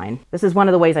the outline. This is one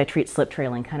of the ways I treat slip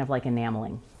trailing, kind of like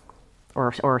enameling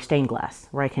or stained glass,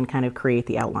 where I can kind of create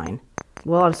the outline.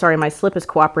 Well, I'm sorry, my slip is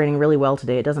cooperating really well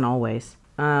today. It doesn't always.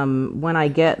 When I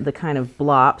get the kind of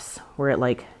blops where it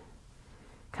like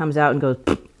comes out and goes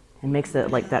and makes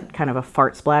it like that kind of a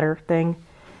fart splatter thing,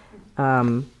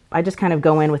 I just kind of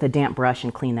go in with a damp brush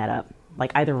and clean that up.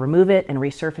 Like either remove it and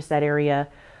resurface that area,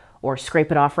 or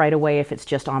scrape it off right away. If it's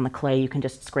just on the clay, you can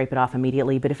just scrape it off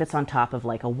immediately. But if it's on top of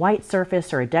like a white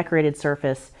surface or a decorated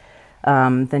surface,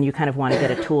 then you kind of want to get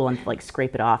a tool and like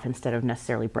scrape it off instead of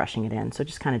necessarily brushing it in. So it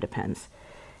just kind of depends.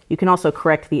 You can also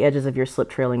correct the edges of your slip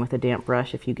trailing with a damp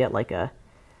brush if you get like a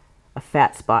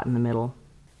fat spot in the middle.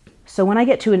 So when I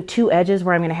get to two edges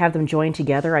where I'm going to have them joined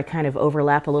together, I kind of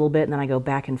overlap a little bit and then I go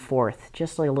back and forth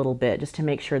just like a little bit, just to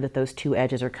make sure that those two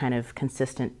edges are kind of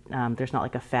consistent. There's not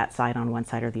like a fat side on one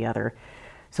side or the other.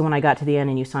 So when I got to the end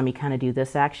and you saw me kind of do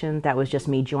this action, that was just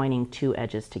me joining two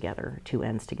edges together, two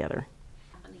ends together.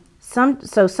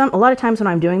 A lot of times when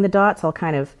I'm doing the dots, I'll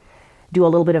kind of do a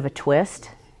little bit of a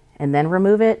twist and then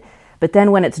remove it. But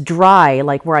then when it's dry,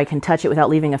 like where I can touch it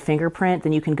without leaving a fingerprint,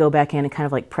 then you can go back in and kind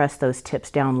of like press those tips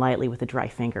down lightly with a dry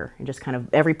finger. And just kind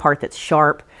of every part that's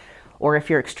sharp, or if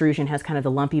your extrusion has kind of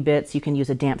the lumpy bits, you can use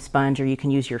a damp sponge or you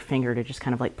can use your finger to just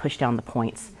kind of like push down the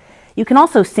points. You can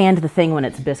also sand the thing when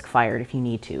it's bisque fired if you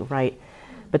need to, right?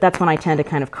 But that's when I tend to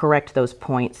kind of correct those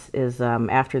points, is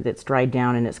after it's dried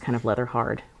down and it's kind of leather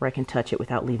hard, where I can touch it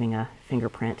without leaving a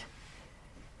fingerprint.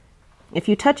 If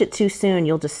you touch it too soon,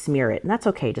 you'll just smear it, and that's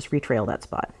okay, just retrail that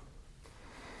spot.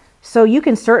 So you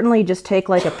can certainly just take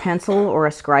like a pencil or a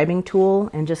scribing tool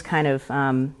and just kind of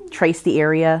trace the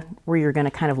area where you're going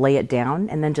to kind of lay it down,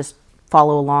 and then just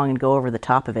follow along and go over the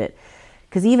top of it.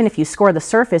 Because even if you score the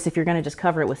surface, if you're going to just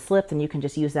cover it with slip, then you can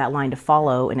just use that line to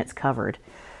follow and it's covered.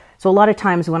 So a lot of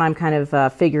times when I'm kind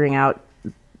of figuring out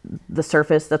the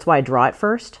surface, that's why I draw it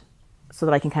first, so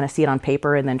that I can kind of see it on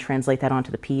paper and then translate that onto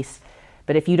the piece.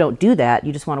 But if you don't do that,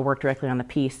 you just want to work directly on the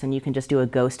piece, then you can just do a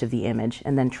ghost of the image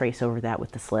and then trace over that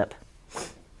with the slip.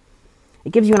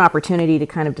 It gives you an opportunity to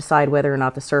kind of decide whether or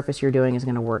not the surface you're doing is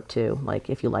going to work too, like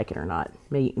if you like it or not.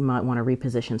 Maybe you might want to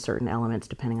reposition certain elements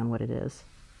depending on what it is.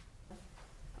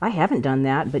 I haven't done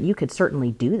that, but you could certainly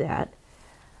do that.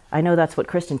 I know that's what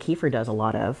Kristen Kiefer does a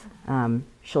lot of.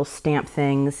 She'll stamp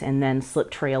things and then slip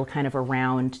trail kind of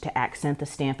around to accent the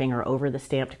stamping or over the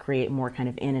stamp to create more kind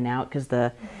of in and out, because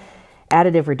the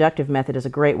additive reductive method is a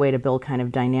great way to build kind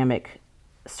of dynamic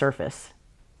surface.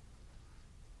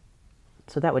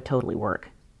 So that would totally work.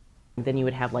 Then you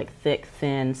would have like thick,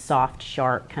 thin, soft,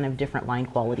 sharp, kind of different line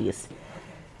qualities.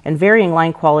 And varying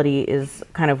line quality is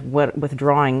kind of what, with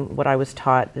drawing, what I was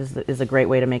taught is a great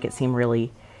way to make it seem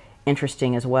really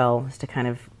interesting as well, is to kind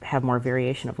of have more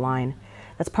variation of line.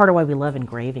 That's part of why we love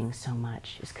engraving so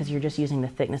much, is because you're just using the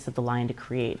thickness of the line to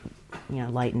create, you know,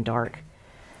 light and dark.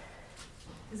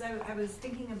 Because I was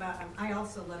thinking about, I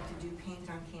also love to do paint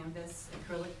on canvas,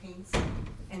 acrylic paints,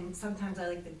 and sometimes I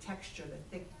like the texture, the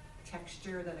thick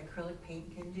texture that acrylic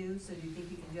paint can do. So do you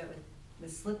think you can do it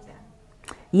with slip then?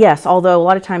 Yes, although a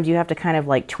lot of times you have to kind of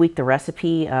like tweak the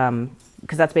recipe,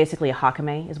 because that's basically a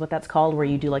hakame is what that's called, where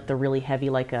you do like the really heavy,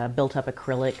 like a built up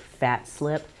acrylic fat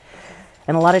slip.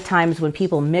 And a lot of times when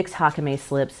people mix hakame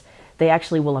slips, they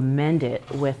actually will amend it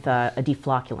with a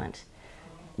deflocculant,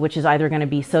 which is either going to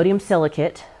be sodium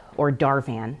silicate or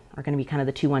Darvan, are going to be kind of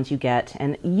the two ones you get.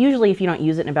 And usually if you don't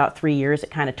use it in about 3 years,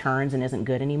 it kind of turns and isn't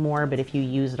good anymore. But if you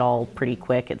use it all pretty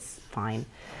quick, it's fine.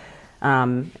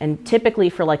 And typically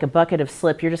for like a bucket of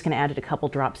slip, you're just going to add it a couple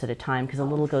drops at a time, because a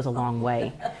little goes a long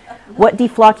way. What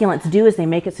deflocculants do is they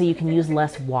make it so you can use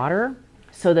less water,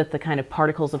 so that the kind of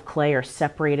particles of clay are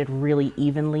separated really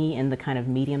evenly in the kind of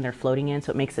medium they're floating in,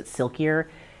 so it makes it silkier.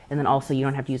 And then also you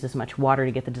don't have to use as much water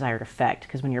to get the desired effect,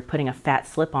 because when you're putting a fat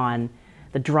slip on,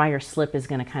 the drier slip is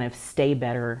going to kind of stay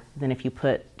better than if you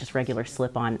put just regular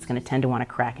slip on. It's going to tend to want to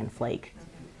crack and flake.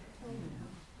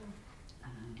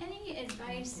 Any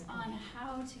advice on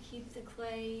how to keep the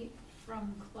clay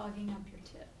from clogging up your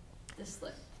tip, the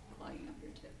slip clogging up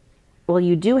your tip? Well,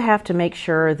 you do have to make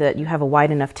sure that you have a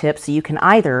wide enough tip, so you can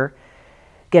either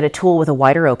get a tool with a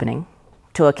wider opening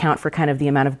to account for kind of the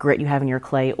amount of grit you have in your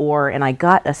clay, or, and I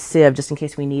got a sieve just in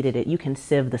case we needed it, you can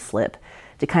sieve the slip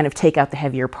to kind of take out the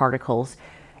heavier particles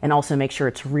and also make sure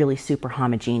it's really super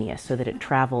homogeneous so that it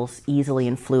travels easily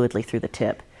and fluidly through the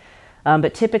tip.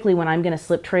 But typically when I'm going to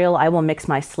slip trail, I will mix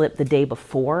my slip the day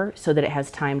before so that it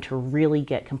has time to really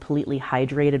get completely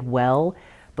hydrated well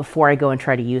before I go and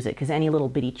try to use it, because any little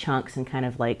bitty chunks and kind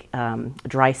of like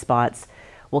dry spots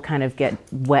will kind of get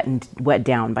wet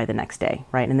down by the next day,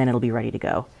 right? And then it'll be ready to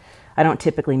go. I don't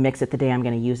typically mix it the day I'm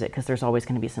going to use it, because there's always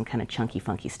going to be some kind of chunky,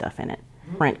 funky stuff in it.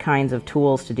 Different kinds of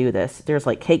tools to do this. There's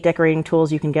like cake decorating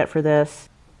tools you can get for this.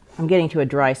 I'm getting to a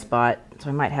dry spot, so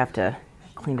I might have to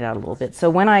clean it out a little bit. So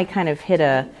when I kind of hit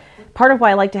a, part of why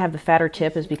I like to have the fatter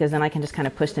tip is because then I can just kind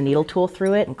of push the needle tool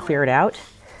through it and clear it out.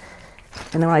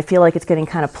 And then when I feel like it's getting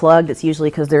kind of plugged, it's usually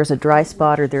because there's a dry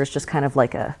spot or there's just kind of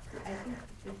like a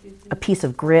piece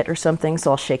of grit or something,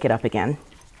 so I'll shake it up again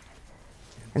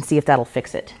and see if that'll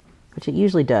fix it, which it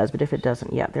usually does, but if it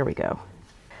doesn't, yeah, there we go.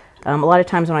 A lot of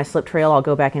times when I slip trail, I'll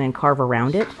go back in and carve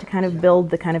around it to kind of build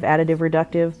the kind of additive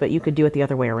reductive, but you could do it the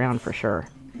other way around for sure.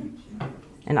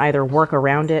 And either work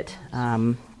around it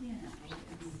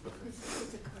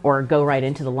or go right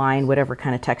into the line, whatever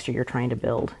kind of texture you're trying to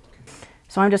build.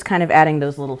 So I'm just kind of adding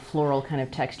those little floral kind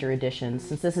of texture additions.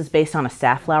 Since this is based on a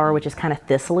safflower, which is kind of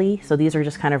thistly, so these are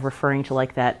just kind of referring to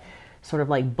like that sort of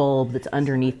like bulb that's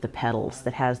underneath the petals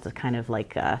that has the kind of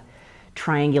like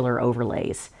triangular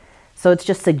overlays. So it's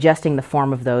just suggesting the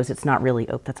form of those. It's not really,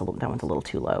 oh, that one's a little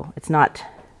too low. It's not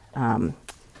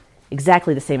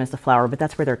exactly the same as the flower, but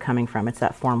that's where they're coming from. It's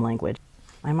that form language.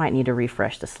 I might need to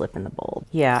refresh the slip in the bulb.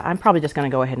 Yeah, I'm probably just going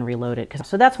to go ahead and reload it.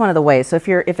 So that's one of the ways. So if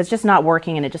it's just not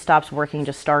working and it just stops working,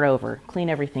 just start over. Clean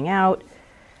everything out.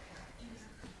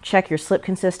 Check your slip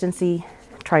consistency.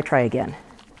 Try again.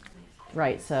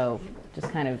 Right, so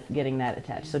just kind of getting that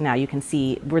attached. So now you can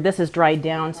see where this is dried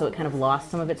down, so it kind of lost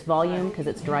some of its volume because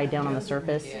it's dried down on the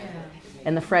surface.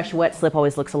 And the fresh wet slip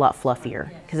always looks a lot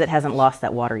fluffier because it hasn't lost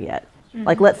that water yet.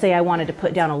 Like let's say I wanted to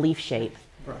put down a leaf shape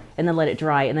and then let it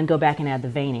dry and then go back and add the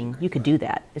veining. You could do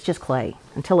that. It's just clay.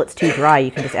 Until it's too dry,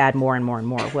 you can just add more and more and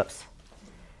more. Whoops.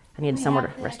 I needed somewhere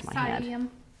to rest my hand.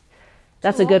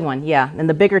 That's a good one, yeah. And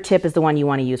the bigger tip is the one you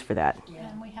want to use for that.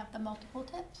 And we have the multiple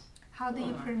tips. How do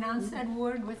you pronounce that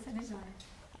word? What's the name?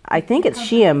 I think it's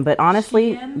Sheem, but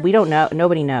honestly, we don't know.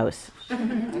 Nobody knows.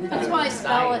 That's why I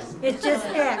spell it. It's just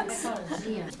X.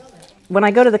 When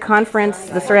I go to the conference,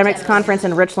 the ceramics conference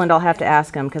in Richland, I'll have to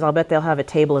ask them because I'll bet they'll have a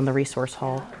table in the resource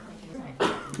hall.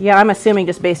 Yeah, I'm assuming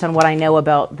just based on what I know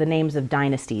about the names of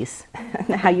dynasties,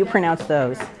 how you pronounce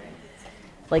those.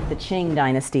 Like the Qing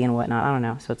dynasty and whatnot. I don't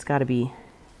know. So it's got to be.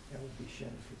 That would be Shen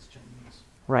if it's Chinese.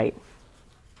 Right.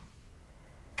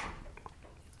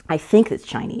 I think it's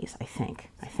Chinese. I think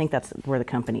that's where the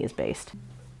company is based.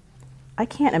 I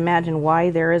can't imagine why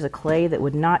there is a clay that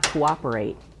would not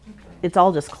cooperate. It's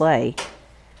all just clay.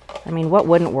 I mean, what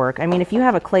wouldn't work? I mean, if you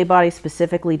have a clay body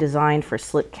specifically designed for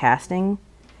slip casting,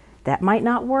 that might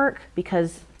not work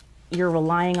because you're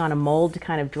relying on a mold to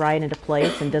kind of dry it into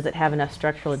place, and does it have enough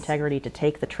structural integrity to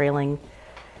take the trailing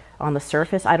on the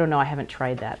surface? I don't know, I haven't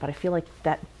tried that, but I feel like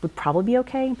that would probably be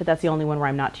okay, but that's the only one where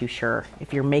I'm not too sure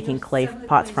if you're making clay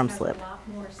pots from slip.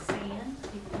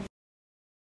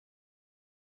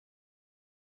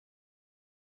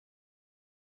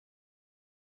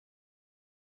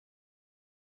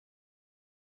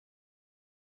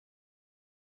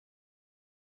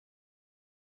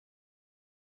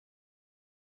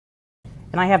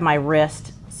 And I have my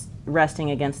wrist resting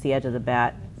against the edge of the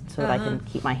bat so that I can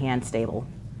keep my hand stable.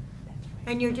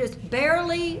 And you're just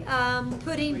barely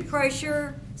putting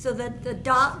pressure so that the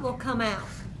dot will come out.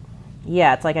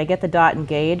 Yeah, it's like I get the dot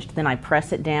engaged, then I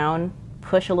press it down,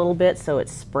 push a little bit so it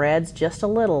spreads just a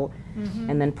little,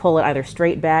 and then pull it either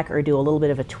straight back or do a little bit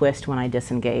of a twist when I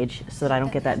disengage so that I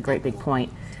don't get that great big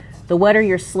point. The wetter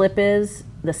your slip is,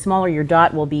 the smaller your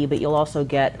dot will be, but you'll also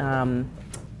get, so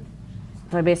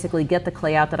I basically get the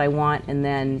clay out that I want and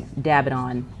then dab it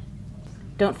on.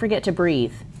 Don't forget to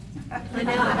breathe. I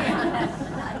know.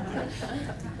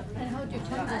 And hold your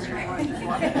tongue this way.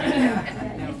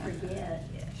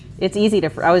 It's easy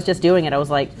to, I was just doing it, I was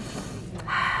like,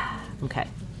 okay.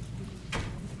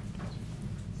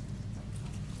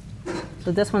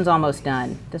 So this one's almost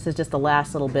done. This is just the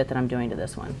last little bit that I'm doing to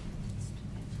this one.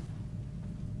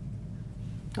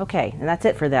 Okay, and that's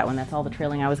it for that one. That's all the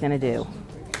trailing I was going to do.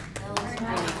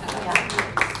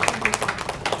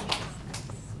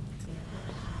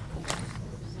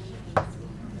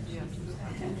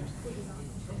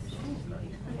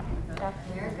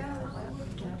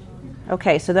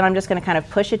 Okay, so then I'm just going to kind of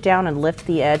push it down and lift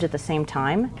the edge at the same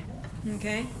time.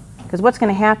 Okay. Because what's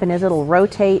going to happen is it'll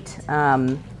rotate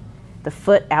the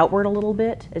foot outward a little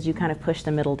bit as you kind of push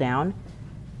the middle down.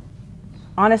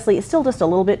 Honestly, it's still just a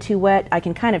little bit too wet. I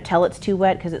can kind of tell it's too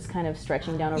wet because it's kind of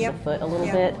stretching down over the foot a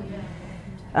little bit.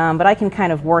 But I can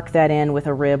kind of work that in with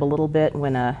a rib a little bit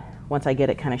when once I get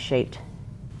it kind of shaped.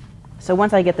 So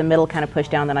once I get the middle kind of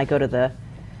pushed down, then I go to the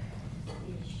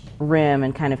rim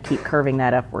and kind of keep curving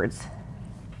that upwards.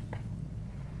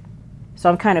 So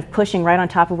I'm kind of pushing right on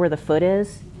top of where the foot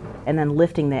is and then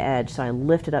lifting the edge. So I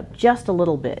lift it up just a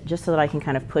little bit, just so that I can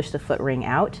kind of push the foot ring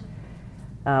out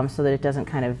so that it doesn't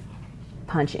kind of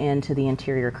punch into the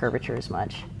interior curvature as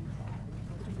much.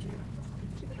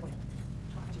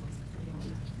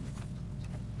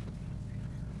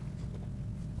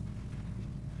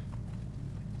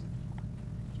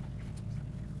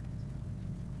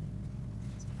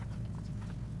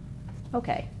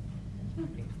 Okay.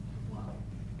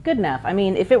 Good enough. I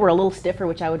mean, if it were a little stiffer,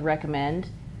 which I would recommend,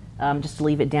 just to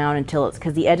leave it down until it's,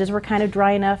 because the edges were kind of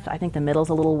dry enough. I think the middle's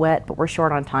a little wet, but we're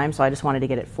short on time, so I just wanted to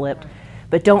get it flipped.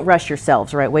 But don't rush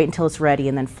yourselves, right? Wait until it's ready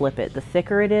and then flip it. The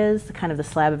thicker it is, kind of the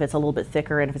slab, if it's a little bit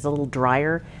thicker, and if it's a little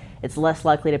drier, it's less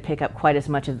likely to pick up quite as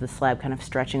much of the slab kind of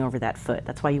stretching over that foot.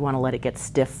 That's why you want to let it get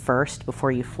stiff first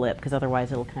before you flip, because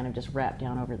otherwise it'll kind of just wrap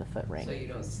down over the foot ring. So you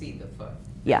don't see the foot.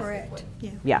 Yeah. Correct.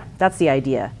 Yeah. Yeah, that's the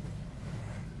idea.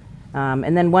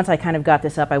 And then once I kind of got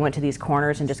this up, I went to these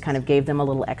corners and just kind of gave them a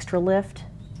little extra lift,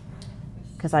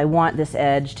 because I want this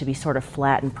edge to be sort of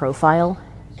flat in profile.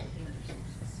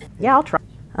 Yeah, I'll try.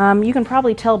 You can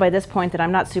probably tell by this point that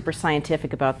I'm not super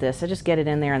scientific about this. I just get it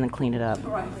in there and then clean it up.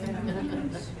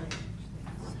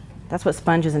 That's what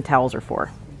sponges and towels are for.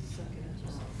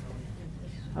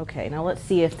 Okay, now let's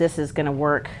see if this is going to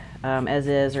work as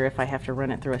is, or if I have to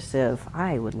run it through a sieve.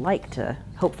 I would like to,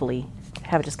 hopefully,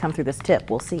 have it just come through this tip.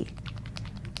 We'll see.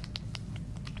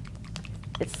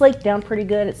 It's slaked down pretty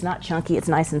good. It's not chunky. It's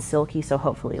nice and silky, so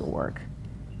hopefully it'll work.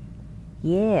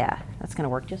 Yeah, that's going to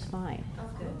work just fine.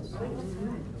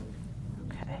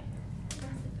 Okay.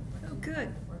 Oh, good.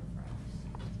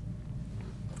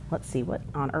 Let's see, what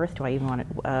on earth do I even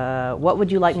want to, what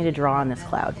would you like me to draw on this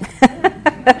cloud?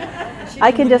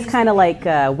 I can just kind of like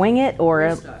wing it, or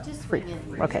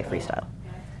okay, freestyle.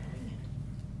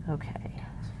 Okay.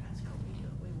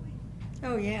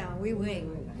 Oh, yeah, we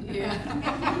wing. If we have a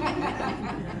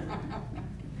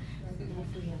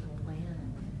plan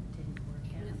and it didn't work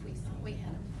out. If we thought we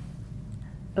had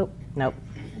Oh, nope,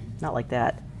 not like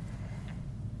that.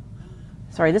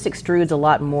 Sorry, this extrudes a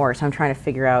lot more, so I'm trying to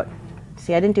figure out.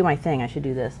 See, I didn't do my thing. I should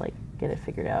do this, like, get it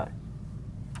figured out.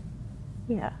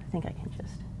 Yeah, I think I can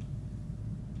just.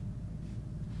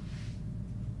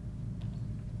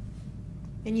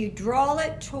 And you draw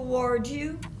it towards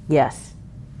you. Yes.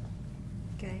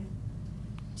 Okay.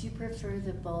 Do you prefer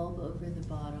the bulb over the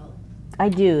bottle? I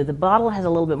do. The bottle has a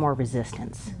little bit more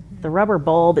resistance. The rubber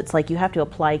bulb, it's like you have to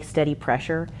apply steady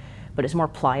pressure, but it's more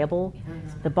pliable.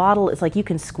 The bottle, it's like you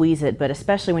can squeeze it, but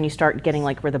especially when you start getting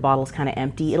like where the bottle's kind of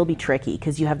empty, it'll be tricky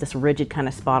because you have this rigid kind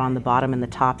of spot on the bottom and the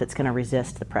top that's going to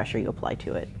resist the pressure you apply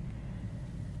to it,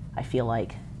 I feel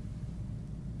like.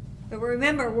 But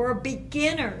remember, we're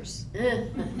beginners.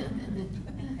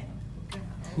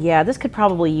 Yeah, this could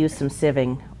probably use some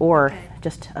sieving or Okay.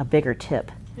 just a bigger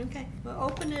tip. Okay, well,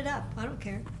 open it up. I don't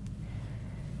care.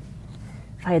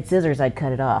 If I had scissors, I'd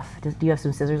cut it off. Do you have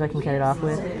some scissors I can cut it off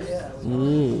with?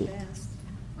 Yeah. Fast.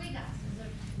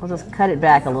 I'll just cut it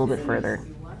back a little bit further.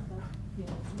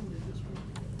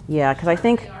 Yeah, because I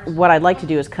think what I'd like to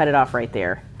do is cut it off right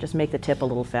there. Just make the tip a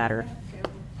little fatter.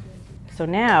 So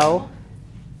now,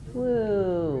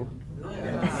 woo.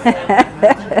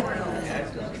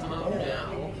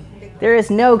 There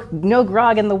is no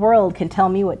grog in the world can tell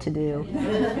me what to do.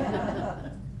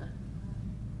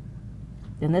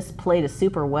 And this plate is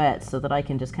super wet so that I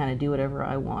can just kind of do whatever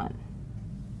I want.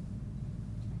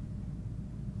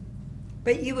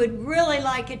 But you would really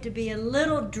like it to be a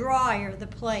little drier, the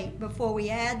plate, before we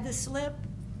add the slip?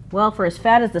 Well, for as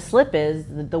fat as the slip is,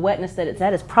 the wetness that it's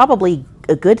at is probably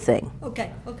a good thing.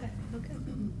 Okay, okay, okay.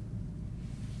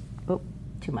 Oh,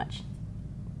 too much.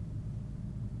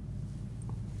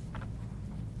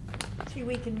 See,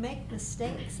 we can make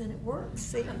mistakes and it works,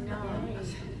 see? No,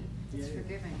 it's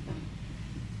forgiving.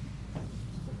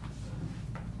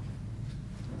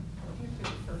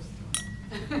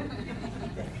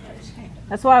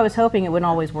 That's why I was hoping it wouldn't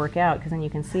always work out, because then you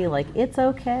can see, like, it's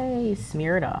okay,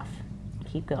 smear it off.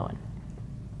 Keep going.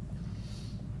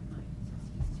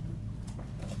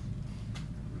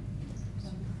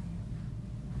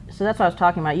 So that's what I was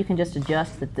talking about. You can just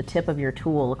adjust the tip of your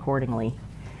tool accordingly.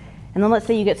 And then let's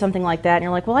say you get something like that, and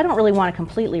you're like, well, I don't really want to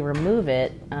completely remove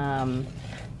it.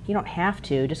 You don't have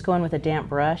to. Just go in with a damp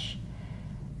brush,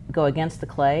 go against the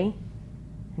clay,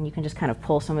 and you can just kind of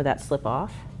pull some of that slip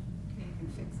off.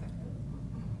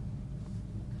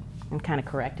 And kind of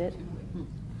correct it.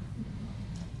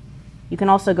 You can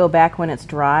also go back when it's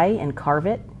dry and carve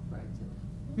it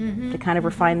to kind of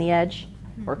refine the edge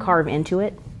or carve into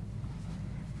it.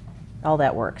 All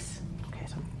that works. Okay,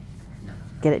 so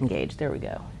get it engaged. There we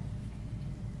go.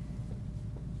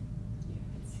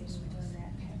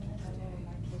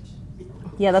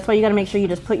 Yeah, that's why you got to make sure you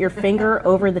just put your finger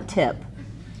over the tip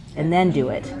and then do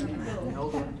it.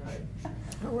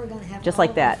 We're gonna have Just all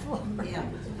like that. the- Yeah.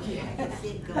 I can see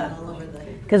it going all over the.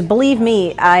 Because believe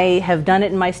me, I have done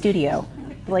it in my studio.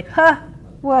 Like, huh,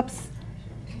 whoops.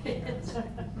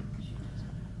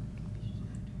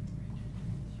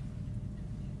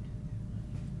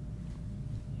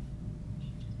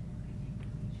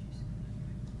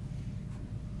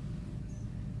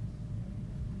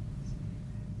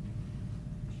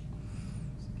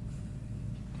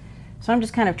 So I'm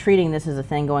just kind of treating this as a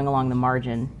thing going along the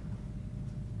margin.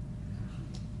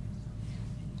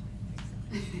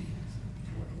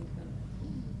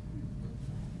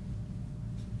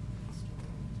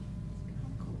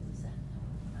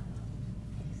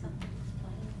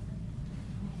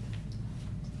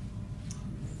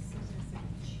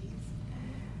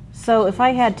 So if I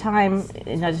had time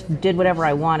and I just did whatever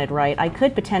I wanted, right, I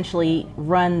could potentially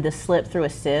run the slip through a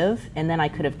sieve and then I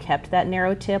could have kept that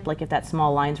narrow tip, like if that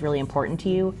small line's really important to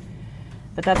you.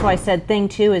 But that's why I said thing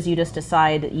two is you just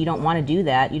decide you don't want to do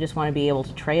that. You just want to be able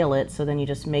to trail it, so then you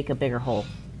just make a bigger hole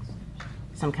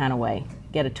some kind of way.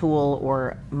 Get a tool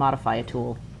or modify a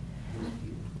tool.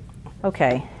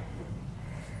 Okay.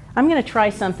 I'm going to try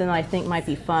something that I think might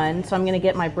be fun. So I'm going to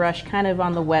get my brush kind of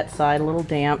on the wet side, a little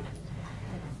damp.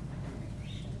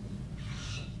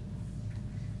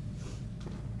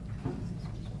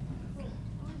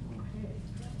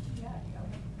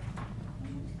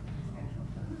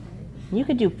 You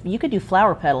could do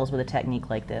flower petals with a technique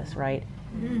like this, right?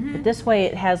 But this way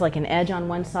it has like an edge on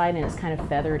one side and it's kind of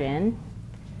feathered in.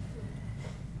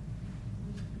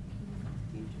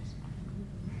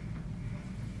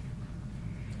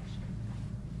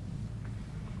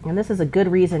 And this is a good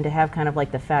reason to have kind of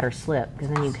like the fatter slip, because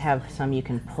then you have some you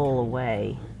can pull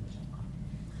away.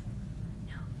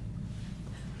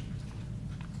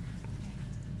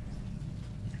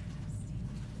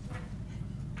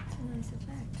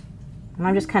 And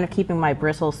I'm just kind of keeping my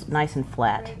bristles nice and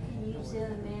flat. Can you zoom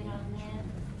in on that?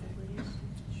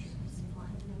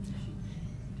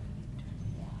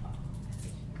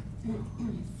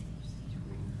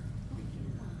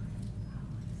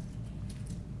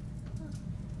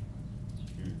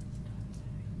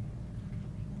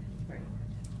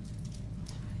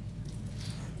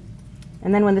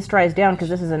 And then when this dries down, because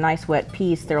this is a nice wet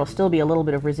piece, there will still be a little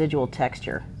bit of residual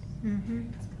texture.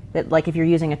 That, like if you're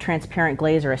using a transparent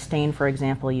glaze or a stain, for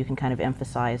example, you can kind of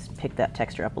emphasize, pick that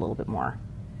texture up a little bit more.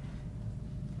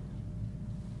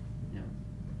 Do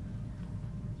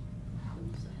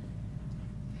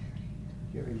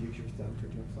you ever use your thumb for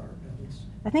doing flower petals?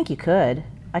 I think you could.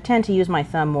 I tend to use my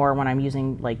thumb more when I'm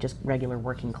using like just regular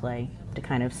working clay to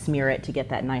kind of smear it to get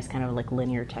that nice kind of like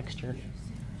linear texture.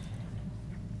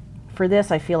 For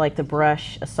this, I feel like the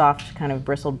brush, a soft kind of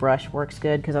bristled brush works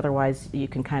good, because otherwise you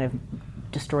can kind of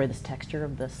destroy this texture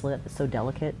of the slip. It's so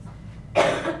delicate.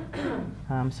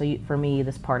 For me,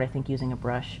 this part, I think using a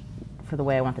brush for the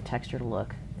way I want the texture to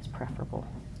look is preferable.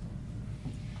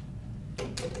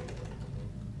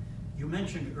 You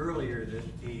mentioned earlier that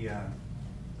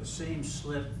the same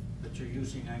slip that you're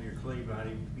using on your clay body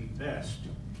would be best,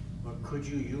 but could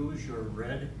you use your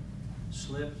red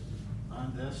slip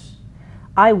on this?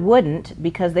 I wouldn't,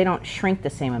 because they don't shrink the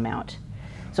same amount.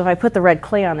 So if I put the red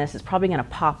clay on this, it's probably going to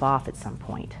pop off at some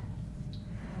point,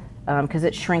 because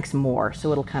it shrinks more,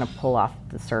 so it'll kind of pull off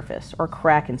the surface or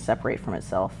crack and separate from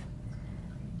itself.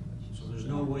 So there's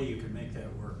no way you can make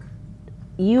that work?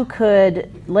 You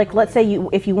could, like, let's say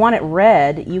if you want it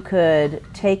red, you could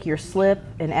take your slip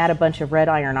and add a bunch of red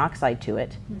iron oxide to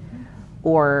it,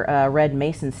 or red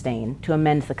mason stain to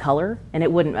amend the color, and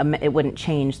it wouldn't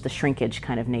change the shrinkage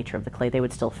kind of nature of the clay. They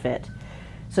would still fit.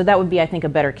 So that would be, I think, a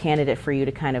better candidate for you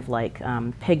to kind of like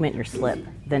pigment your slip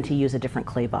than to use a different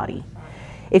clay body.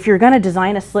 If you're going to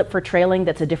design a slip for trailing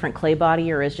that's a different clay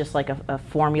body or is just like a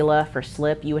formula for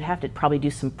slip, you would have to probably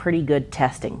do some pretty good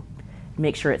testing,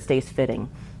 make sure it stays fitting.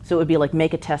 So it would be like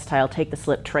make a test tile, take the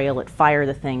slip, trail it, fire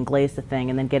the thing, glaze the thing,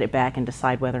 and then get it back and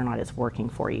decide whether or not it's working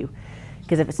for you.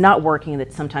 Because if it's not working,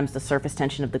 that sometimes the surface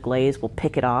tension of the glaze will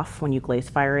pick it off when you glaze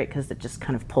fire it, because it just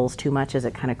kind of pulls too much as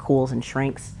it kind of cools and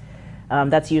shrinks.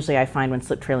 That's usually, I find, when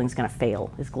slip trailing is going to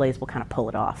fail, is glaze will kind of pull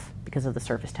it off because of the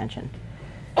surface tension.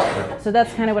 So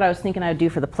that's kind of what I was thinking I would do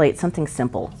for the plate, something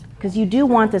simple. Because you do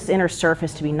want this inner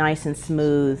surface to be nice and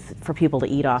smooth for people to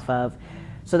eat off of.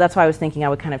 So that's why I was thinking I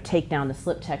would kind of take down the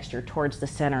slip texture towards the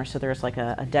center so there's like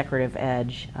a decorative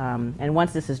edge. And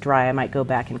once this is dry, I might go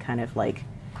back and kind of like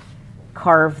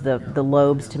carve the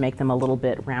lobes to make them a little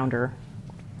bit rounder,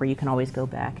 where you can always go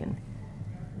back and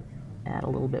add a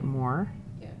little bit more.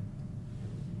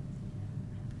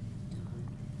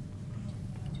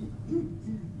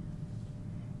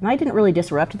 And I didn't really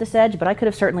disrupt this edge, but I could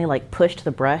have certainly like pushed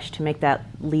the brush to make that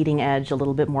leading edge a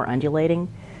little bit more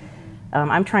undulating.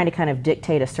 I'm trying to kind of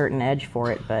dictate a certain edge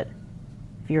for it, but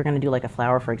if you were going to do like a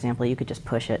flower, for example, you could just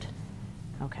push it.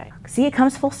 Okay, see, it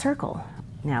comes full circle.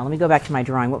 Now let me go back to my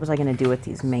drawing. What was I going to do with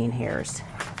these main hairs?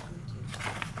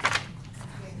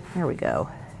 There we go.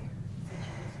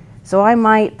 So I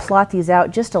might plot these out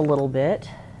just a little bit,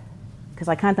 because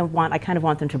I kind of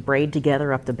want them to braid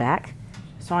together up the back.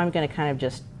 So I'm going to kind of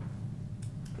just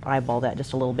eyeball that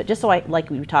just a little bit, just so like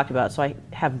we talked about, so I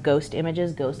have ghost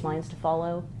images, ghost lines to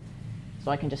follow, so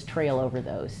I can just trail over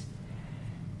those.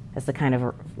 That's the kind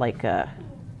of like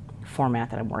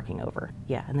format that I'm working over.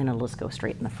 Yeah, and then it'll just go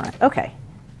straight in the front. Okay.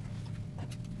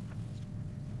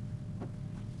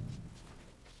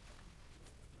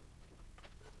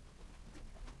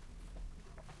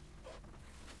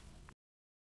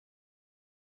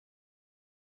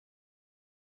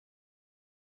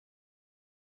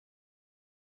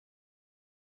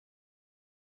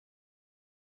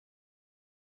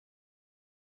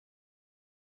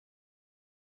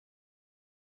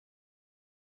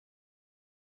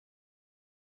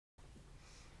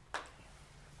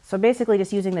 So basically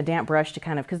just using the damp brush to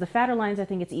kind of, because the fatter lines, I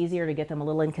think it's easier to get them a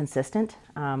little inconsistent.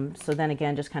 So then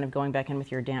again, just kind of going back in with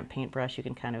your damp paintbrush, you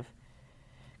can kind of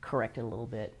correct it a little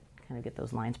bit, kind of get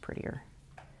those lines prettier.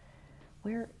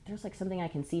 There's like something I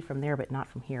can see from there, but not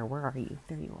from here. Where are you?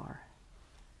 There you are.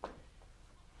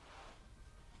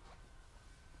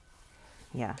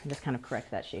 Yeah, just kind of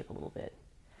correct that shape a little bit.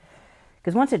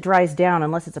 Because once it dries down,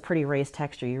 unless it's a pretty raised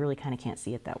texture, you really kind of can't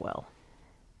see it that well.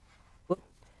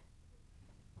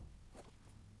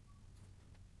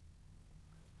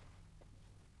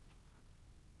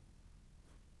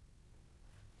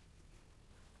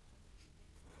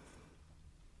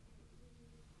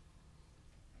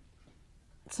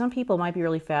 Some people might be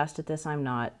really fast at this. I'm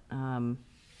not. But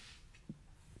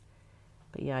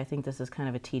yeah, I think this is kind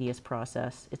of a tedious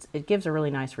process. It gives a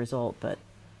really nice result, but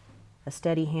a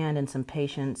steady hand and some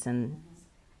patience and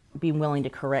being willing to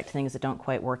correct things that don't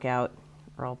quite work out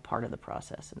are all part of the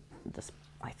process. And this,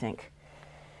 I think.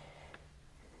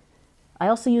 I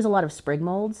also use a lot of sprig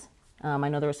molds. I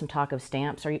know there was some talk of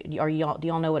stamps. Do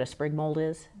y'all know what a sprig mold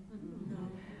is? No.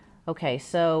 Okay,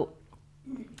 so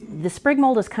the sprig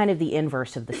mold is kind of the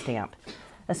inverse of the stamp.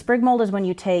 A sprig mold is when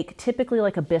you take typically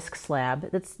like a bisque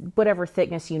slab, that's whatever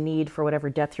thickness you need for whatever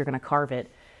depth you're going to carve it,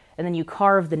 and then you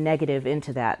carve the negative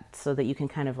into that so that you can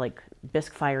kind of like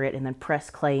bisque fire it and then press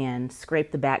clay in,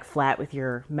 scrape the back flat with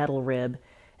your metal rib,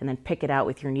 and then pick it out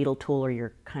with your needle tool or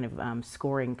your kind of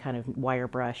scoring kind of wire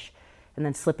brush, and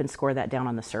then slip and score that down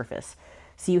on the surface.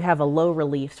 So you have a low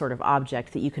relief sort of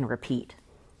object that you can repeat,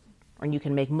 or you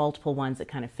can make multiple ones that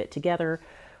kind of fit together.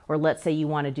 Or let's say you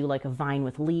want to do like a vine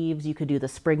with leaves, you could do the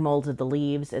sprig molds of the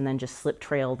leaves and then just slip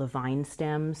trail the vine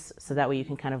stems. So that way you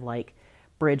can kind of like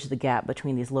bridge the gap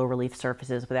between these low relief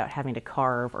surfaces without having to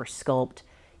carve or sculpt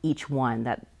each one.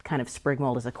 That kind of sprig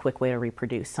mold is a quick way to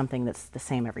reproduce something that's the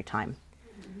same every time.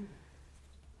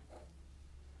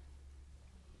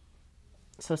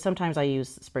 So sometimes I use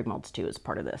sprig molds too as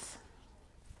part of this.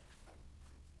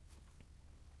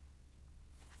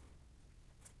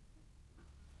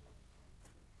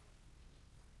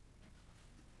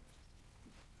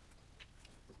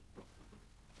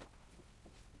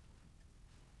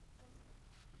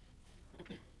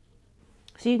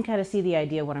 So you can kind of see the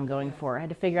idea of what I'm going for. I had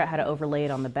to figure out how to overlay it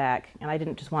on the back, and I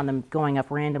didn't just want them going up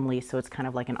randomly, so it's kind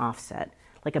of like an offset,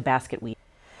 like a basket weave.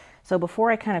 So before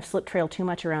I kind of slip trail too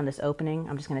much around this opening,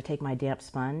 I'm just going to take my damp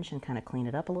sponge and kind of clean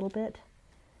it up a little bit.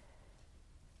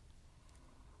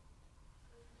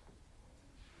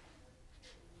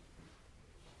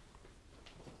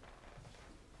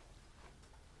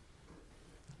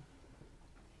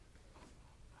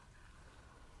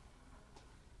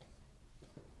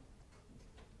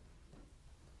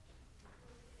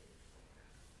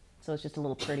 So it's just a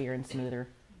little prettier and smoother.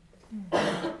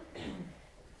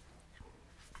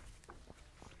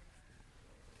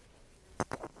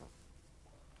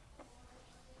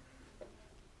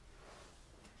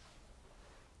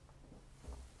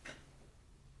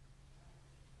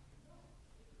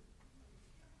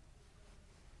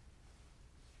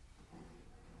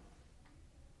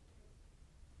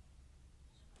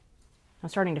 I'm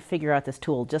starting to figure out this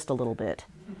tool just a little bit.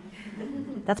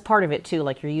 That's part of it too,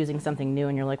 like you're using something new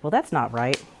and you're like, well, that's not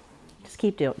right. Just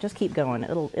keep going.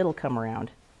 It'll come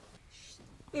around.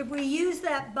 If we use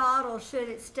that bottle, should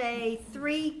it stay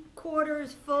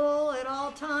 3/4 full at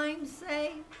all times,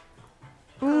 say?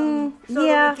 So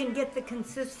yeah. that we can get the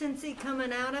consistency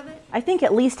coming out of it? I think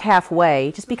at least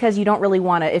halfway, just because you don't really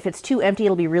want to, if it's too empty,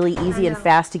 it'll be really easy and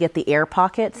fast to get the air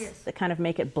pockets that kind of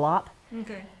make it blop.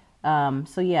 Okay.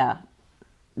 So yeah,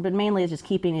 but mainly it's just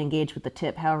keeping engaged with the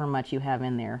tip, however much you have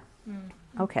in there.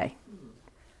 Okay.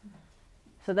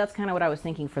 So that's kind of what I was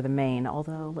thinking for the main,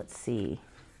 although let's see.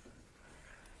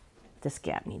 This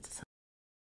gap needs some.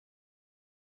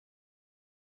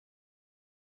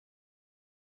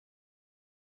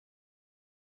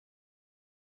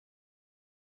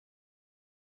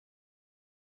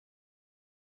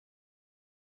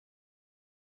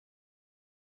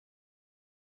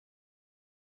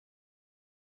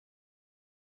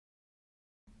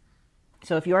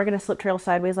 So if you are going to slip trail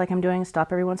sideways like I'm doing,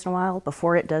 stop every once in a while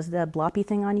before it does the bloppy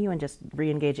thing on you and just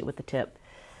re-engage it with the tip.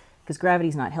 Because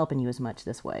gravity's not helping you as much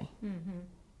this way.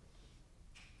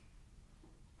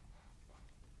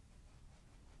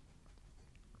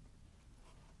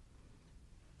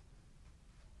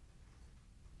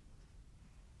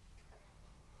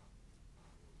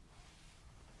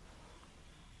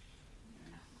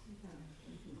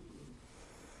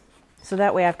 So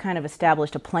that way I've kind of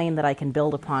established a plane that I can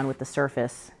build upon with the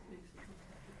surface.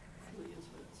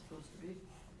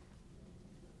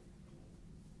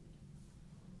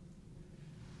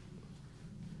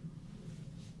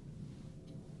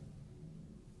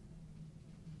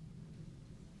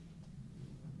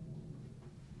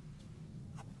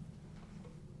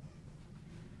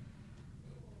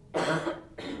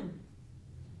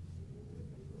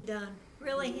 Done.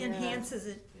 Really enhances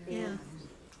it. Yeah.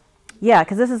 Yeah,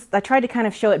 because I tried to kind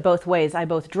of show it both ways. I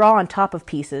both draw on top of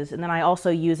pieces, and then I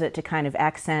also use it to kind of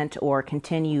accent or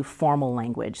continue formal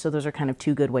language. So those are kind of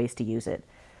two good ways to use it.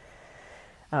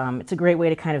 It's a great way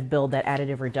to kind of build that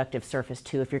additive reductive surface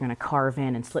too. If you're going to carve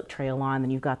in and slip trail on, then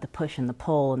you've got the push and the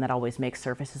pull, and that always makes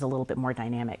surfaces a little bit more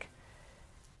dynamic.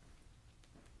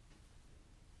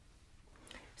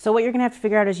 So what you're going to have to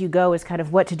figure out as you go is kind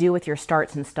of what to do with your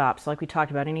starts and stops. So like we talked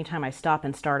about, anytime I stop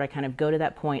and start, I kind of go to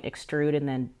that point, extrude, and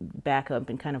then back up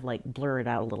and kind of like blur it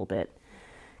out a little bit.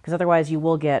 Because otherwise you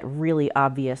will get really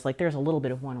obvious, like there's a little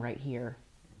bit of one right here.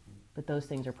 But those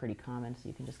things are pretty common, so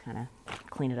you can just kind of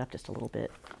clean it up just a little bit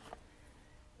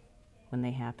when they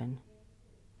happen.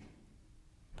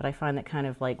 But I find that kind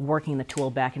of like working the tool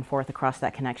back and forth across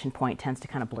that connection point tends to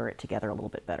kind of blur it together a little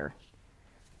bit better.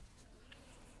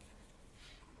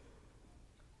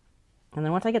 And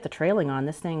then once I get the trailing on,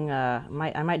 this thing, I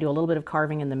might do a little bit of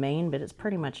carving in the main, but it's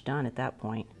pretty much done at that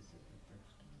point.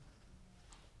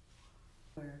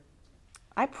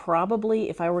 I probably,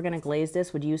 if I were going to glaze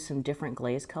this, would use some different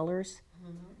glaze colors.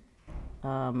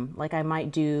 Like I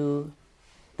might do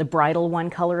the bridle one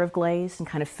color of glaze and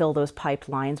kind of fill those piped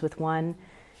lines with one.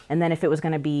 And then if it was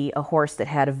going to be a horse that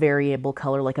had a variable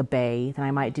color like a bay, then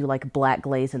I might do like black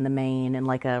glaze in the mane and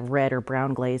like a red or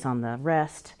brown glaze on the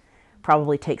rest.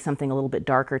 Probably take something a little bit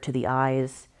darker to the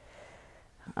eyes.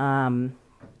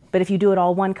 But if you do it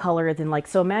all one color, then like,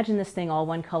 so imagine this thing all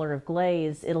one color of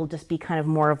glaze, it'll just be kind of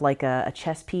more of like a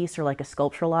chess piece or like a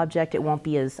sculptural object. It won't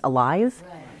be as alive.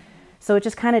 Right. So it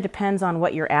just kind of depends on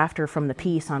what you're after from the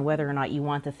piece, on whether or not you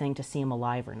want the thing to seem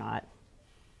alive or not,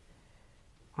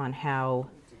 on how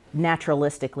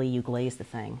naturalistically you glaze the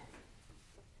thing.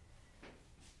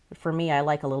 For me, I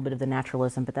like a little bit of the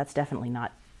naturalism, but that's definitely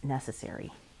not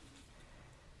necessary.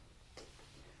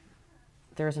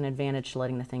 There's an advantage to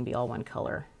letting the thing be all one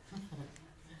color.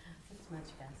 It's much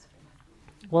faster.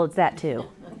 Well, it's that too.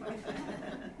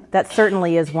 That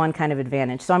certainly is one kind of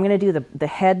advantage. So I'm going to do the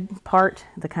head part,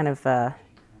 the kind of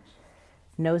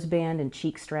noseband and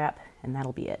cheek strap, and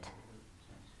that'll be it.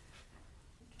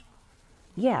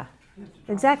 Yeah,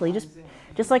 exactly.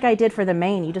 Just like I did for the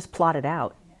mane, you just plot it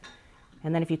out.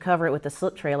 And then if you cover it with the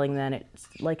slip trailing, then it's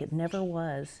like it never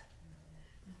was.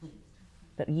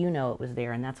 But you know it was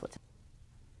there, and that's what's...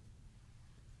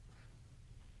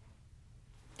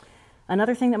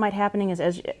 Another thing that might happen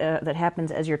is that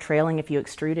happens as you're trailing, if you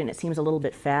extrude and it seems a little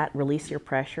bit fat, release your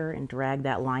pressure and drag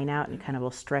that line out and kind of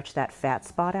will stretch that fat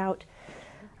spot out.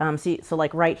 So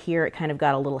like right here, it kind of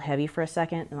got a little heavy for a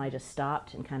second, and I just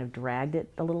stopped and kind of dragged it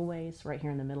a little ways right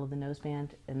here in the middle of the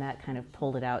noseband, and that kind of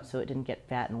pulled it out so it didn't get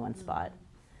fat in one spot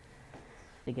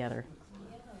together.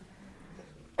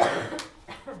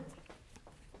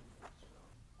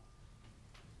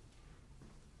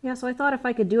 Yeah, so I thought if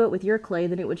I could do it with your clay,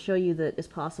 then it would show you that it's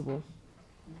possible.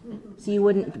 So you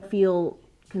wouldn't feel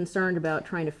concerned about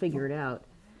trying to figure it out.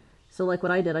 So like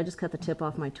what I did, I just cut the tip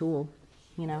off my tool,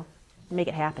 you know, make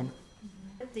it happen.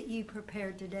 That you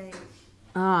prepared today.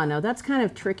 Ah, no, that's kind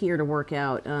of trickier to work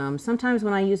out. Sometimes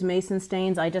when I use mason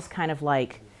stains, I just kind of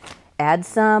like add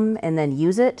some and then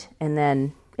use it, and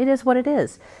then it is what it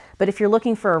is. But if you're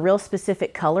looking for a real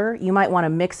specific color, you might want to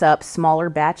mix up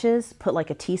smaller batches, put like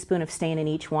a teaspoon of stain in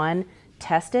each one,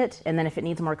 test it, and then if it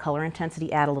needs more color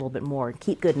intensity, add a little bit more.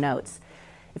 Keep good notes.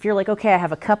 If you're like, okay, I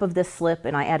have a cup of this slip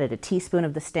and I added a teaspoon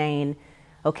of the stain,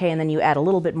 okay, and then you add a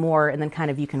little bit more, and then kind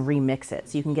of you can remix it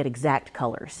so you can get exact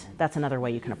colors. That's another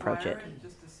way you can approach it.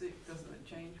 Just to see, doesn't it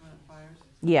change when it fires?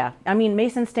 Yeah, I mean,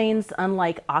 mason stains,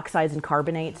 unlike oxides and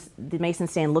carbonates, the mason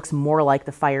stain looks more like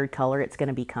the fired color it's going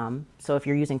to become. So if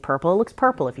you're using purple, it looks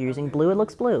purple. If you're using blue, it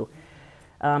looks blue.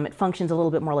 It functions a little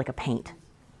bit more like a paint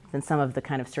than some of the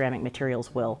kind of ceramic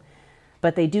materials will.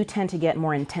 But they do tend to get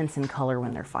more intense in color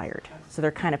when they're fired. So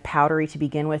they're kind of powdery to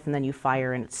begin with, and then you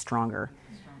fire and it's stronger.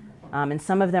 And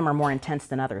some of them are more intense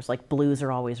than others, like blues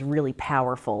are always really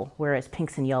powerful, whereas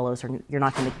pinks and yellows, you're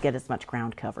not going to get as much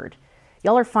ground covered.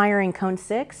 Y'all are firing cone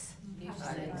 6?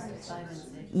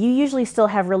 You usually still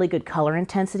have really good color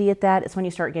intensity at that. It's when you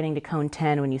start getting to cone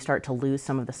 10 when you start to lose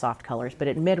some of the soft colors. But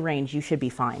at mid-range, you should be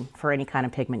fine for any kind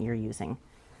of pigment you're using.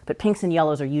 But pinks and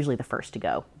yellows are usually the first to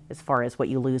go as far as what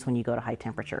you lose when you go to high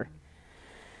temperature.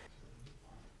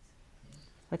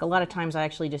 Like a lot of times I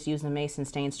actually just use the mason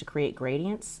stains to create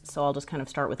gradients. So I'll just kind of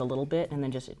start with a little bit and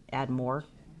then just add more.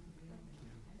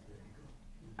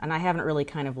 And I haven't really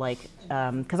kind of like,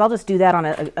 because I'll just do that on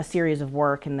a series of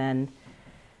work, and then,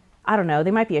 I don't know, they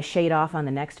might be a shade off on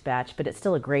the next batch, but it's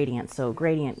still a gradient, so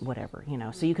gradient, whatever, you know.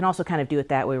 So you can also kind of do it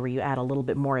that way where you add a little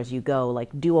bit more as you go, like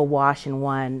do a wash in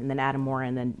one, and then add more,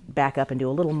 and then back up and do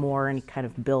a little more, and kind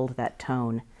of build that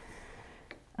tone.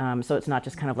 So it's not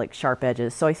just kind of like sharp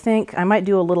edges. So I think I might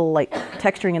do a little like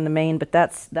texturing in the main, but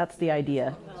that's the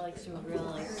idea. I like some real,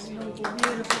 like,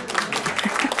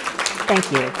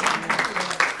 Thank you.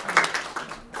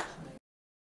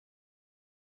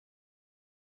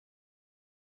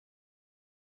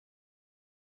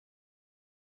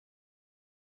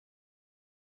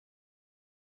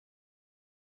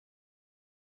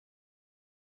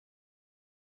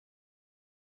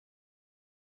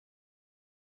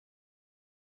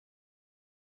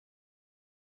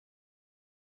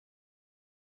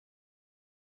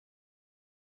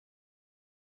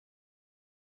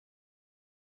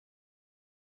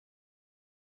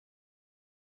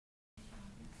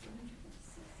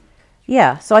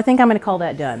 Yeah, so I think I'm going to call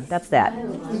that done. That's that.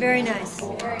 Very nice.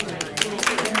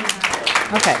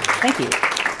 Okay, thank you.